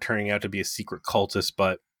having her turning out to be a secret cultist,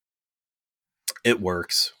 but it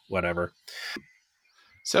works. Whatever.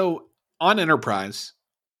 So on Enterprise,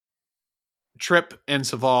 Trip and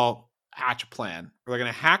Saval hatch a plan. They're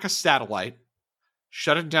going to hack a satellite,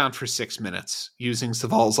 shut it down for 6 minutes using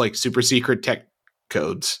Saval's like super secret tech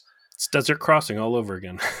codes. It's Desert Crossing all over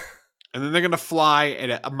again. And then they're going to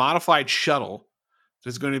fly a modified shuttle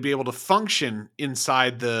that's going to be able to function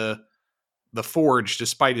inside the forge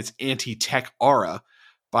despite its anti-tech aura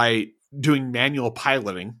by doing manual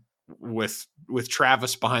piloting with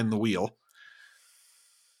Travis behind the wheel.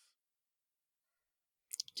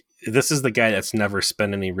 This is the guy that's never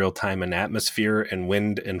spent any real time in atmosphere and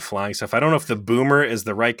wind and flying stuff. I don't know if the Boomer is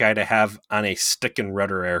the right guy to have on a stick and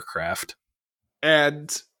rudder aircraft.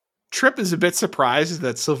 And Trip is a bit surprised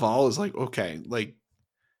that Saval is like, okay, like,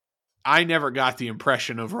 I never got the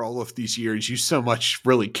impression over all of these years you so much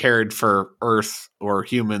really cared for Earth or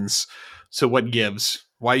humans. So what gives?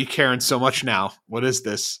 Why are you caring so much now? What is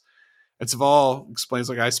this? And Saval explains,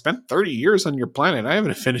 like, I spent 30 years on your planet. I have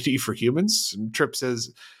an affinity for humans. And Trip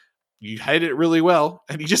says, you hid it really well.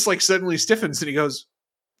 And he just like suddenly stiffens and he goes,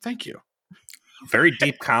 thank you. Very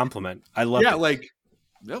deep compliment. I love it. Yeah, like,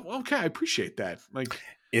 okay, I appreciate that. Like,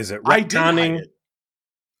 is it retconning?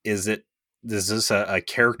 Is this a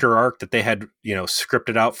character arc that they had,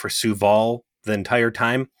 scripted out for Saval the entire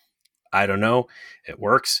time? I don't know. It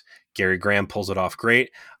works. Gary Graham pulls it off great.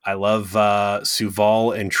 I love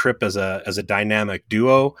Saval and Trip as a dynamic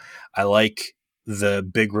duo. I like the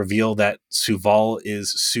big reveal that Saval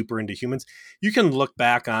is super into humans. You can look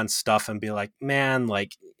back on stuff and be like, man,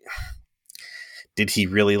 like, did he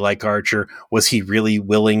really like Archer? Was he really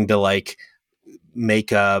willing to like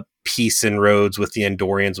make a peace inroads with the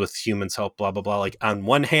Andorians with humans help, blah, blah, blah. Like, on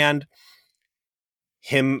one hand,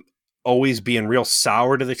 him always being real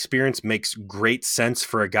sour to the experience makes great sense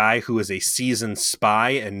for a guy who is a seasoned spy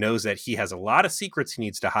and knows that he has a lot of secrets he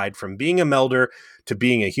needs to hide, from being a melder to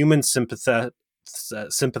being a human sympathizer,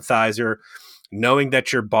 knowing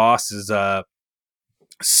that your boss is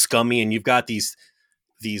scummy and you've got these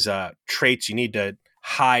traits you need to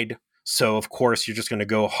hide. So of course you're just going to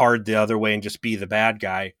go hard the other way and just be the bad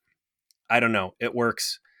guy. I don't know. It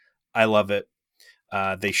works. I love it.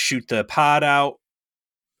 They shoot the pod out.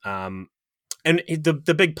 And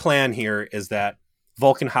the big plan here is that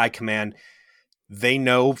Vulcan High Command, they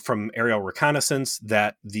know from aerial reconnaissance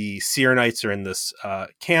that the Sieranites are in this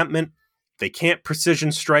encampment. They can't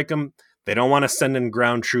precision strike them. They don't want to send in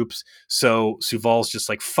ground troops. So Saval's just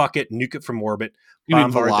like, fuck it, nuke it from orbit. You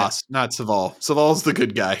mean Vlas, not Saval. Saval's the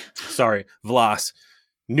good guy. Sorry, Vlas.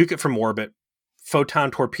 Nuke it from orbit.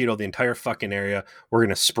 Photon torpedo the entire fucking area. We're going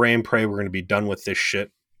to spray and pray. We're going to be done with this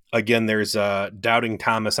shit. Again, there's Doubting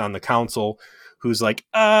Thomas on the council who's like,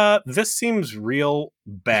 this seems real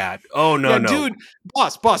bad. Oh, no, no. Dude,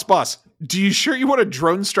 boss. Do you sure you want to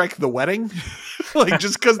drone strike the wedding? Like,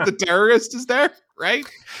 just because the terrorist is there, right?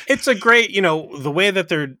 It's a great, the way that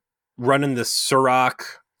they're running the Surak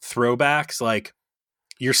throwbacks, like,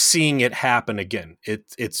 you're seeing it happen again.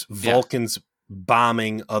 It's Vulcans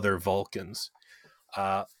bombing other Vulcans.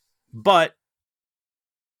 But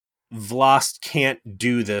Vlas can't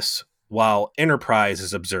do this while Enterprise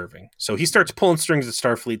is observing. So he starts pulling strings at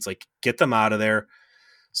Starfleet's like, get them out of there.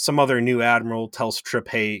 Some other new admiral tells Trip,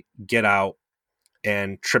 hey, get out.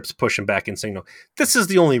 And Trip's pushing back and saying, no. This is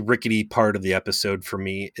the only rickety part of the episode for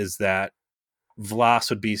me, is that Vlas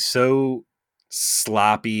would be so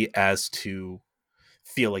sloppy as to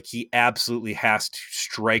feel like he absolutely has to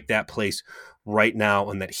strike that place right now,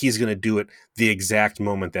 and that he's going to do it the exact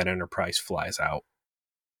moment that Enterprise flies out.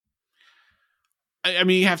 I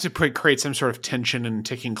mean, you have to create some sort of tension and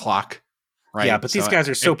ticking clock, right? Yeah, but these guys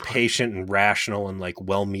are so patient and rational and like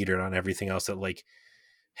well metered on everything else that like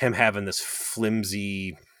him having this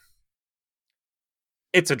flimsy,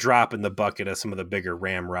 it's a drop in the bucket of some of the bigger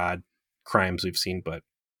ramrod crimes we've seen, but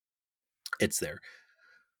it's there.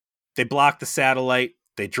 They block the satellite.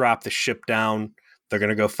 They drop the ship down. They're going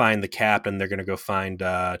to go find the captain. They're going to go find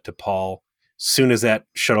T'Pol. Soon as that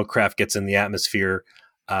shuttlecraft gets in the atmosphere,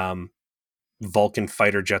 Vulcan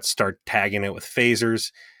fighter jets start tagging it with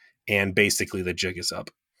phasers, and basically the jig is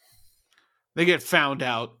up. They get found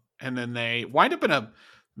out, and then they wind up in a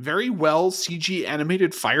very well CG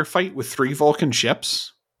animated firefight with 3 Vulcan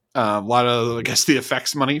ships. A lot of, I guess, the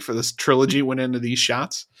effects money for this trilogy went into these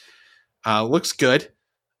shots. Looks good.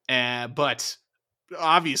 But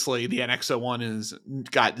obviously the NX-01 is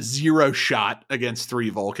got 0 shot against 3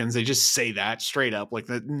 Vulcans. They just say that straight up, like,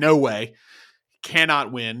 no way,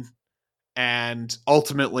 cannot win. And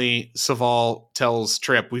ultimately, Saval tells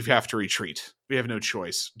Trip, we have to retreat. We have no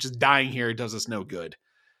choice. Just dying here does us no good.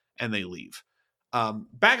 And they leave.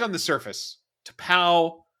 Back on the surface,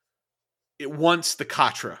 T'Pau, it wants the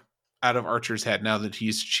Katra out of Archer's head now that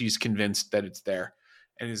she's convinced that it's there.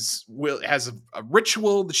 And has a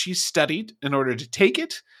ritual that she's studied in order to take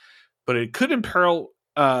it, but it could imperil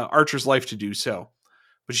Archer's life to do so.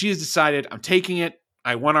 But she has decided, I'm taking it.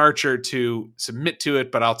 I want Archer to submit to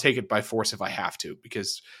it, but I'll take it by force if I have to,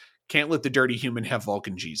 because can't let the dirty human have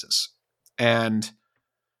Vulcan Jesus. And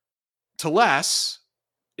Teles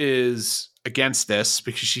is against this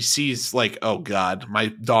because she sees, like, oh God, my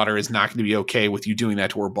daughter is not going to be okay with you doing that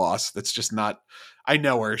to her boss. That's just not, I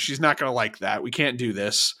know her. She's not going to like that. We can't do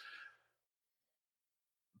this.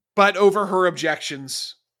 But over her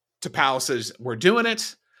objections, T'Pau says, we're doing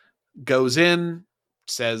it, goes in,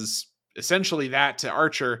 says essentially that to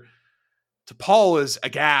Archer. T'Pau is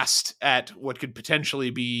aghast at what could potentially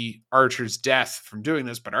be Archer's death from doing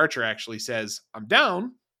this, but Archer actually says, I'm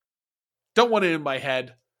down. Don't want it in my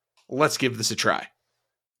head. Let's give this a try.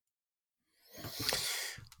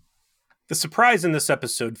 The surprise in this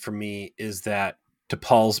episode for me is that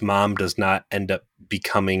T'Pau's mom does not end up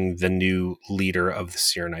becoming the new leader of the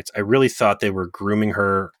Sirenites. I really thought they were grooming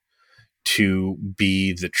her to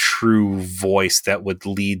be the true voice that would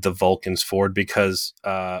lead the Vulcans forward, because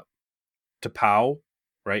T'Pau,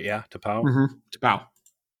 right? Yeah, T'Pau. Mm-hmm. T'Pau.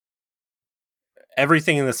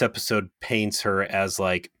 Everything in this episode paints her as,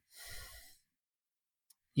 like,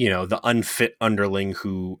 you know, the unfit underling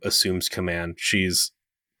who assumes command. She's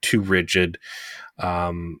too rigid.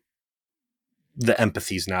 The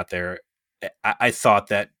empathy's not there. I thought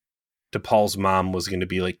that T'Pau's mom was going to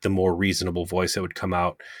be like the more reasonable voice that would come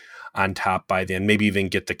out on top by the end, maybe even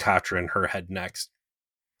get the Katra in her head next.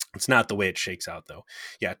 It's not the way it shakes out, though.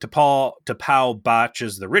 Yeah, T'Pau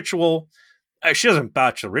botches the ritual. She doesn't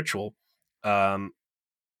botch the ritual.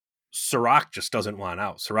 Serac just doesn't want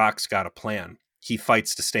out. Serac's got a plan. He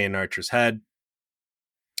fights to stay in Archer's head.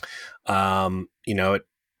 It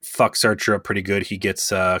fucks Archer up pretty good. He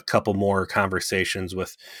gets a couple more conversations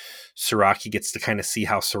with Serac. He gets to kind of see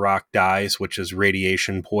how Serac dies, which is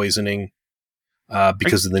radiation poisoning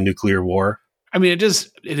because of the nuclear war. I mean, it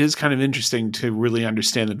is kind of interesting to really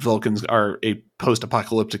understand that Vulcans are a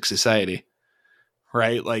post-apocalyptic society,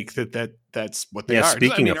 right? Like that's what they are.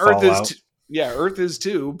 Speaking of Earth Fallout. Earth is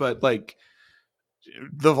too, but like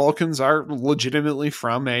the Vulcans are legitimately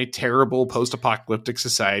from a terrible post-apocalyptic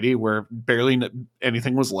society where barely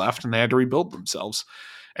anything was left and they had to rebuild themselves.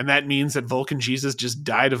 And that means that Vulcan Jesus just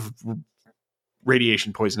died of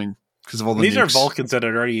radiation poisoning because of all the These nukes. are Vulcans that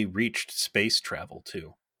had already reached space travel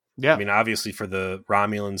too. Yeah. I mean, obviously for the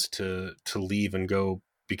Romulans to leave and go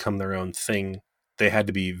become their own thing, they had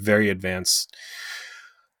to be very advanced.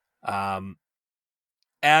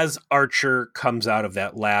 As Archer comes out of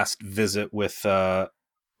that last visit with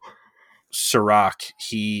Serac,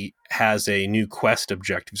 he has a new quest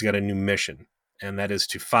objective. He's got a new mission, and that is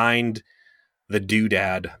to find the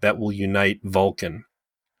doodad that will unite Vulcan.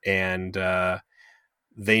 And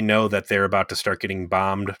they know that they're about to start getting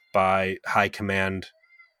bombed by high command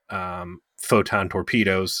photon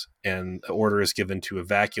torpedoes, and the order is given to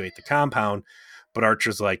evacuate the compound. But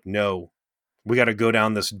Archer's like, no, we got to go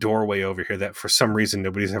down this doorway over here that for some reason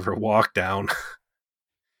nobody's ever walked down.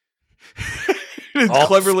 It's all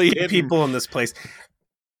cleverly hidden. People in this place.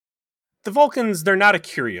 The Vulcans, they're not a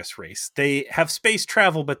curious race. They have space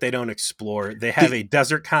travel, but they don't explore. They have a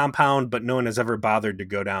desert compound, but no one has ever bothered to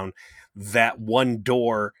go down that one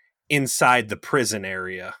door inside the prison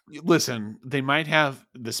area. Listen, they might have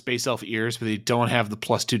the space elf ears, but they don't have the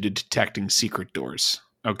 +2 to detecting secret doors.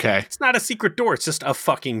 Okay. It's not a secret door. It's just a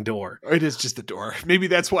fucking door. It is just a door. Maybe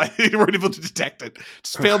that's why they weren't able to detect it.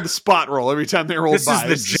 Just failed the spot roll every time they rolled by.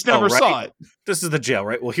 This is the just jail, never right? saw it. This is the jail,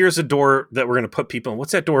 right? Well, here's a door that we're going to put people in.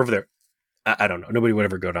 What's that door over there? I don't know. Nobody would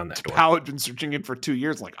ever go down that door. How had been searching it for 2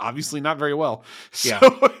 years. Like, obviously not very well. Yeah.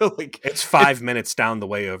 So, like, it's 5 minutes down the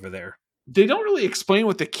way over there. They don't really explain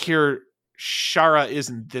what the Kir'Shara is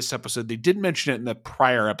in this episode. They did mention it in the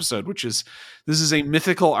prior episode, this is a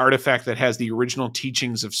mythical artifact that has the original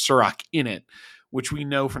teachings of Serac in it, which we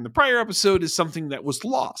know from the prior episode is something that was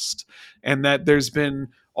lost, and that there's been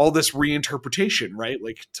all this reinterpretation, right?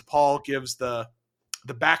 Like T'Pau gives the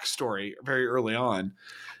backstory very early on.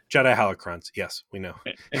 Jedi holocrons, yes, we know.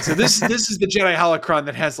 And so this is the Jedi holocron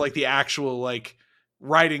that has like the actual like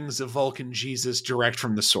writings of Vulcan Jesus direct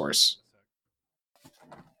from the source.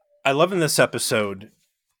 I love in this episode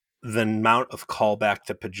the amount of callback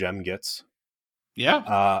that Pajem gets.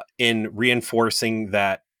 Yeah. In reinforcing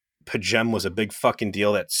that Pajem was a big fucking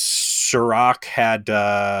deal, that Surak had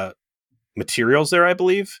materials there, I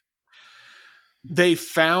believe. They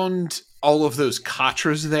found all of those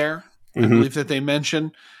Katras there, I Mm-hmm. believe that they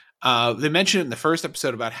mention. They mentioned it in the first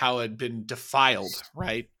episode about how it had been defiled,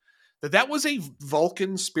 right? That was a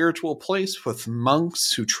Vulcan spiritual place with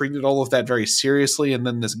monks who treated all of that very seriously, and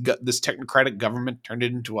then this technocratic government turned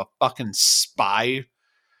it into a fucking spy,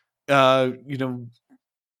 you know,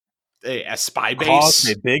 a spy Caused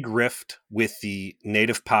a base. big rift with the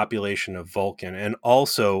native population of Vulcan, and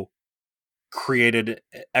also created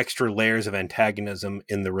extra layers of antagonism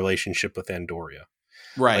in the relationship with Andoria.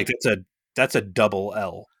 Like Right. that's a double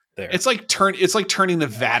L there. It's like turning the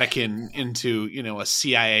Vatican into, a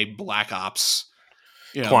CIA black ops,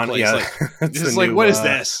 place. Yeah, Like, it's the it's like, new what is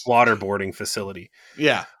this? waterboarding facility.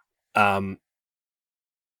 Yeah.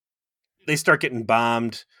 They start getting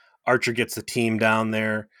bombed. Archer gets the team down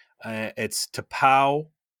there. It's T'Pau,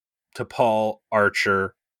 T'Pol,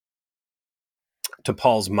 Archer.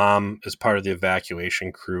 T'Pol's mom is part of the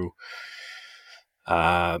evacuation crew.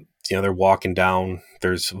 They're walking down.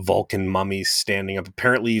 There's Vulcan mummies standing up.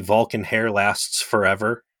 Apparently, Vulcan hair lasts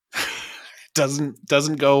forever.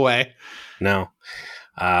 Doesn't go away. No.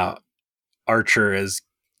 Archer is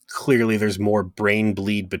clearly, there's more brain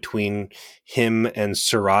bleed between him and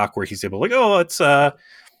Surak, where he's able, it's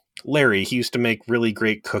Larry. He used to make really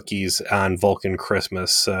great cookies on Vulcan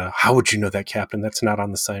Christmas. How would you know that, Captain? That's not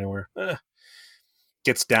on the sign anywhere.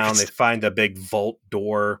 Gets down. They find a big vault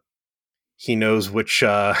door. He knows which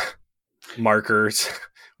markers,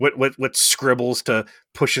 what scribbles to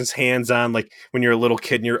push his hands on. Like when you're a little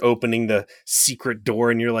kid and you're opening the secret door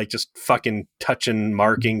and you're like just fucking touching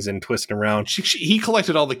markings and twisting around. He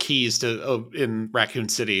collected all the keys in Raccoon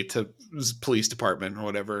City to his police department or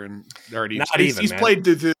whatever, and he's played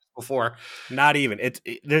through this before. Not even.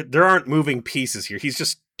 There aren't moving pieces here. He's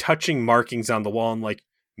just touching markings on the wall and like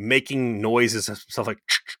making noises and stuff like.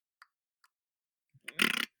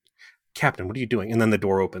 Captain, what are you doing? And then the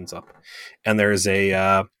door opens up, and there's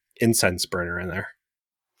a incense burner in there.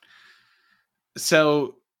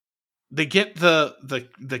 So they get the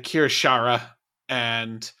Kirishara,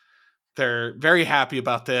 and they're very happy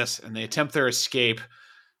about this, and they attempt their escape.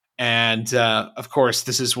 And of course,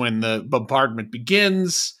 this is when the bombardment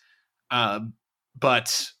begins.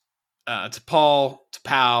 But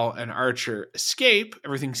T'Pau, and Archer escape.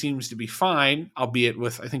 Everything seems to be fine, albeit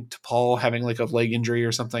with, I think, T'Pau having like a leg injury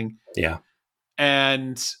or something. Yeah.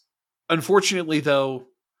 And unfortunately, though,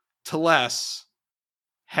 Teles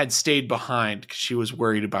had stayed behind because she was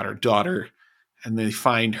worried about her daughter. And they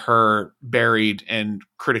find her buried and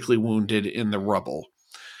critically wounded in the rubble.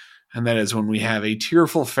 And that is when we have a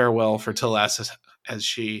tearful farewell for Teles as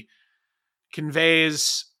she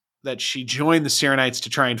conveys that she joined the Serenites to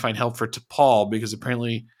try and find help for T'Pol, because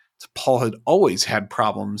apparently T'Pol had always had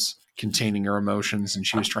problems containing her emotions, and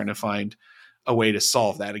she was trying to find a way to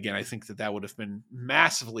solve that. Again, I think that would have been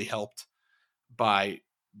massively helped by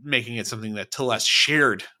making it something that Teles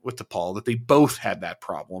shared with T'Pol, that they both had that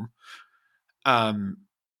problem. And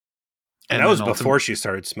that was before she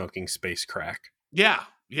started smoking space crack. Yeah.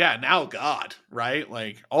 Now, God, right?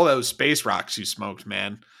 Like all those space rocks you smoked,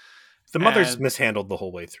 man. The mother's mishandled the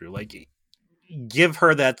whole way through. Like, give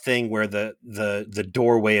her that thing where the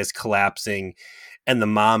doorway is collapsing and the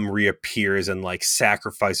mom reappears and like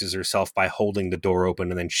sacrifices herself by holding the door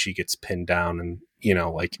open, and then she gets pinned down, and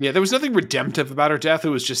there was nothing redemptive about her death. It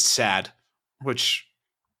was just sad, which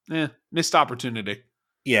missed opportunity.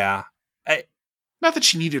 Yeah. Not that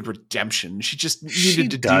she needed redemption. She just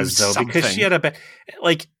needed to do something. Because she had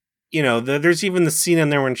there's even the scene in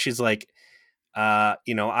there when she's like, I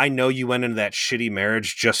know you went into that shitty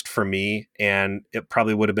marriage just for me, and it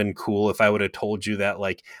probably would have been cool if I would have told you that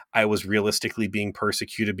like I was realistically being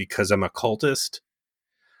persecuted because I'm a cultist.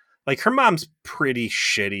 Like, her mom's pretty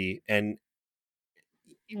shitty, and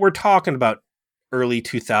we're talking about early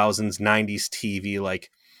 2000s, 90s TV.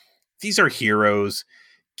 Like, these are heroes.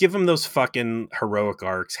 Give them those fucking heroic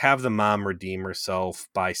arcs. Have the mom redeem herself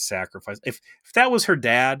by sacrifice. If that was her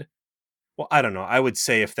dad, well, I don't know. I would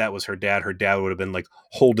say if that was her dad would have been like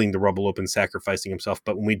holding the rubble open, sacrificing himself.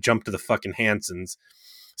 But when we jump to the fucking Hansons,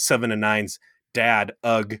 7 and 9's dad,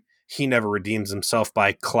 he never redeems himself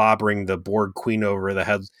by clobbering the Borg queen over the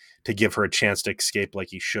head to give her a chance to escape like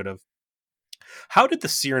he should have. How did the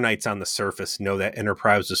Serenites on the surface know that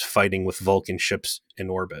Enterprise was fighting with Vulcan ships in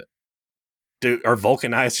orbit? Are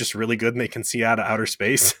Vulcan eyes just really good and they can see out of outer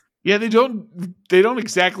space? Yeah, they don't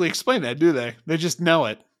exactly explain that, do they? They just know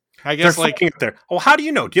it. I guess They're fighting up there. Oh, how do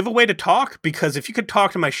you know? Do you have a way to talk? Because if you could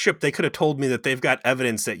talk to my ship, they could have told me that they've got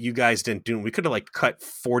evidence that you guys didn't do. We could have cut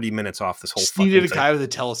 40 minutes off this whole just fucking needed a thing. guy with a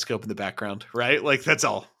telescope in the background, right? That's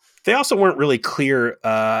all. They also weren't really clear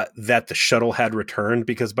that the shuttle had returned,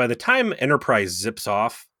 because by the time Enterprise zips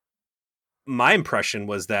off, my impression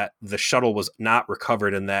was that the shuttle was not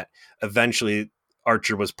recovered, and that eventually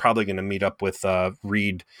Archer was probably going to meet up with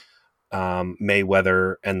Reed,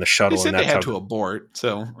 Mayweather, and the shuttle. They said and they had to abort,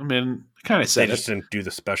 so I mean, kind of said they just didn't do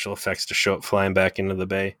the special effects to show it flying back into the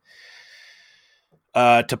bay.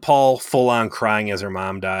 T'Pol full on crying as her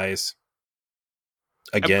mom dies.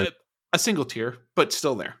 Again, a single tear, but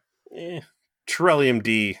still there. Trillium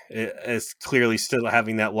D is clearly still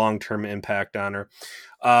having that long-term impact on her.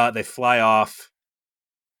 They fly off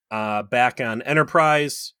back on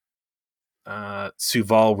Enterprise.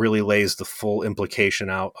 Suval really lays the full implication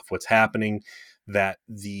out of what's happening, that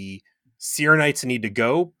the Sirenites need to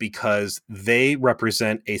go because they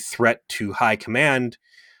represent a threat to high command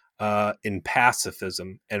in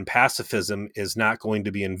pacifism, and pacifism is not going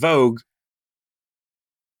to be in vogue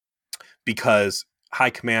because high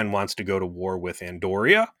command wants to go to war with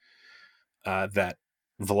Andoria. That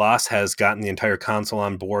Velas has gotten the entire council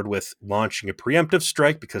on board with launching a preemptive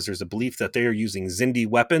strike because there's a belief that they are using Xindi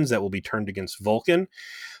weapons that will be turned against Vulcan,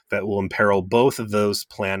 that will imperil both of those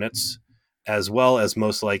planets, as well as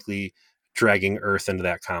most likely dragging Earth into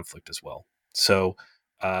that conflict as well. So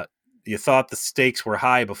you thought the stakes were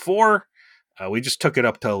high before. We just took it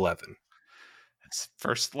up to 11.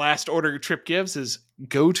 First last order Trip gives is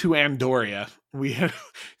go to Andoria. We have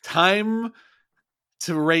time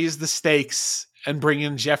to raise the stakes and bring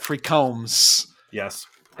in Jeffrey Combs. Yes.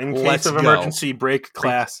 In case of emergency, break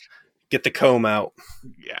class, get the comb out.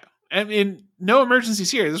 Yeah. I mean, no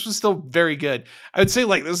emergencies here. This was still very good. I would say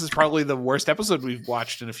this is probably the worst episode we've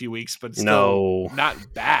watched in a few weeks, but still not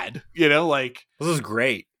bad. This is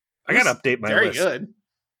great. I got to update my list. Very good.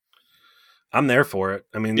 I'm there for it.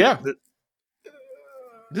 I mean, yeah.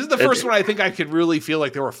 This is the first one I think I could really feel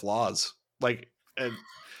like there were flaws.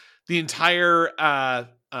 The entire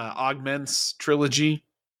Augments trilogy,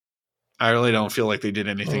 I really don't feel like they did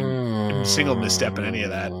anything, single misstep in any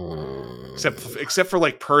of that. Except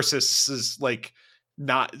for Persis'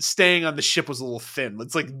 not staying on the ship was a little thin.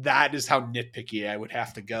 It's that is how nitpicky I would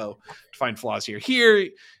have to go to find flaws here. Here,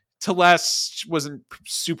 Teleste wasn't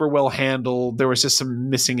super well handled. There was just some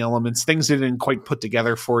missing elements. Things they didn't quite put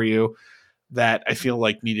together for you that I feel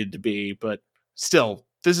needed to be, but still,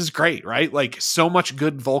 this is great, right? So much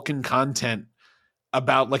good Vulcan content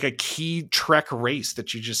about a key Trek race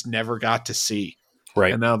that you just never got to see.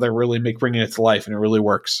 Right. And now they're really bringing it to life, and it really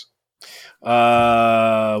works. We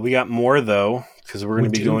got more though, because we're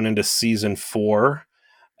going to be going into season 4,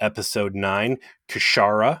 episode 9,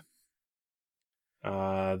 Kashara.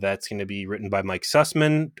 That's going to be written by Mike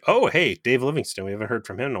Sussman. Oh, hey, Dave Livingston. We haven't heard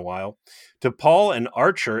from him in a while. T'Pol and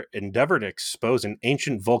Archer endeavor to expose an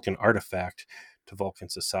ancient Vulcan artifact to Vulcan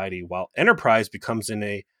society, while Enterprise becomes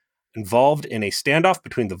involved in a standoff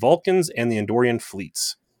between the Vulcans and the Andorian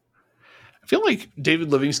fleets. I feel like David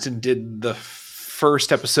Livingston did the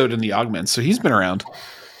first episode in the Augments, so he's been around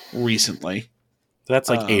recently. That's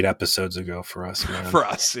 8 episodes ago for us, man. For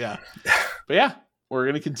us, yeah. But yeah, we're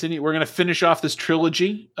going to continue. We're going to finish off this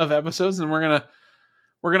trilogy of episodes, and we're going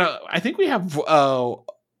to, I think we have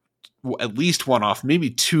at least one off, maybe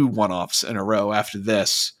 2 one-offs in a row after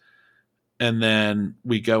this. And then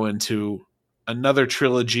we go into another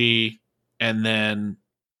trilogy, and then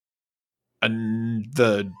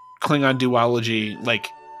the Klingon duology.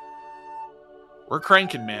 We're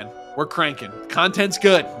cranking, man. We're cranking. Content's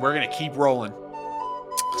good. We're going to keep rolling.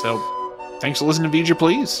 So, thanks for listening to V'ger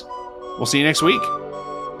Please. We'll see you next week.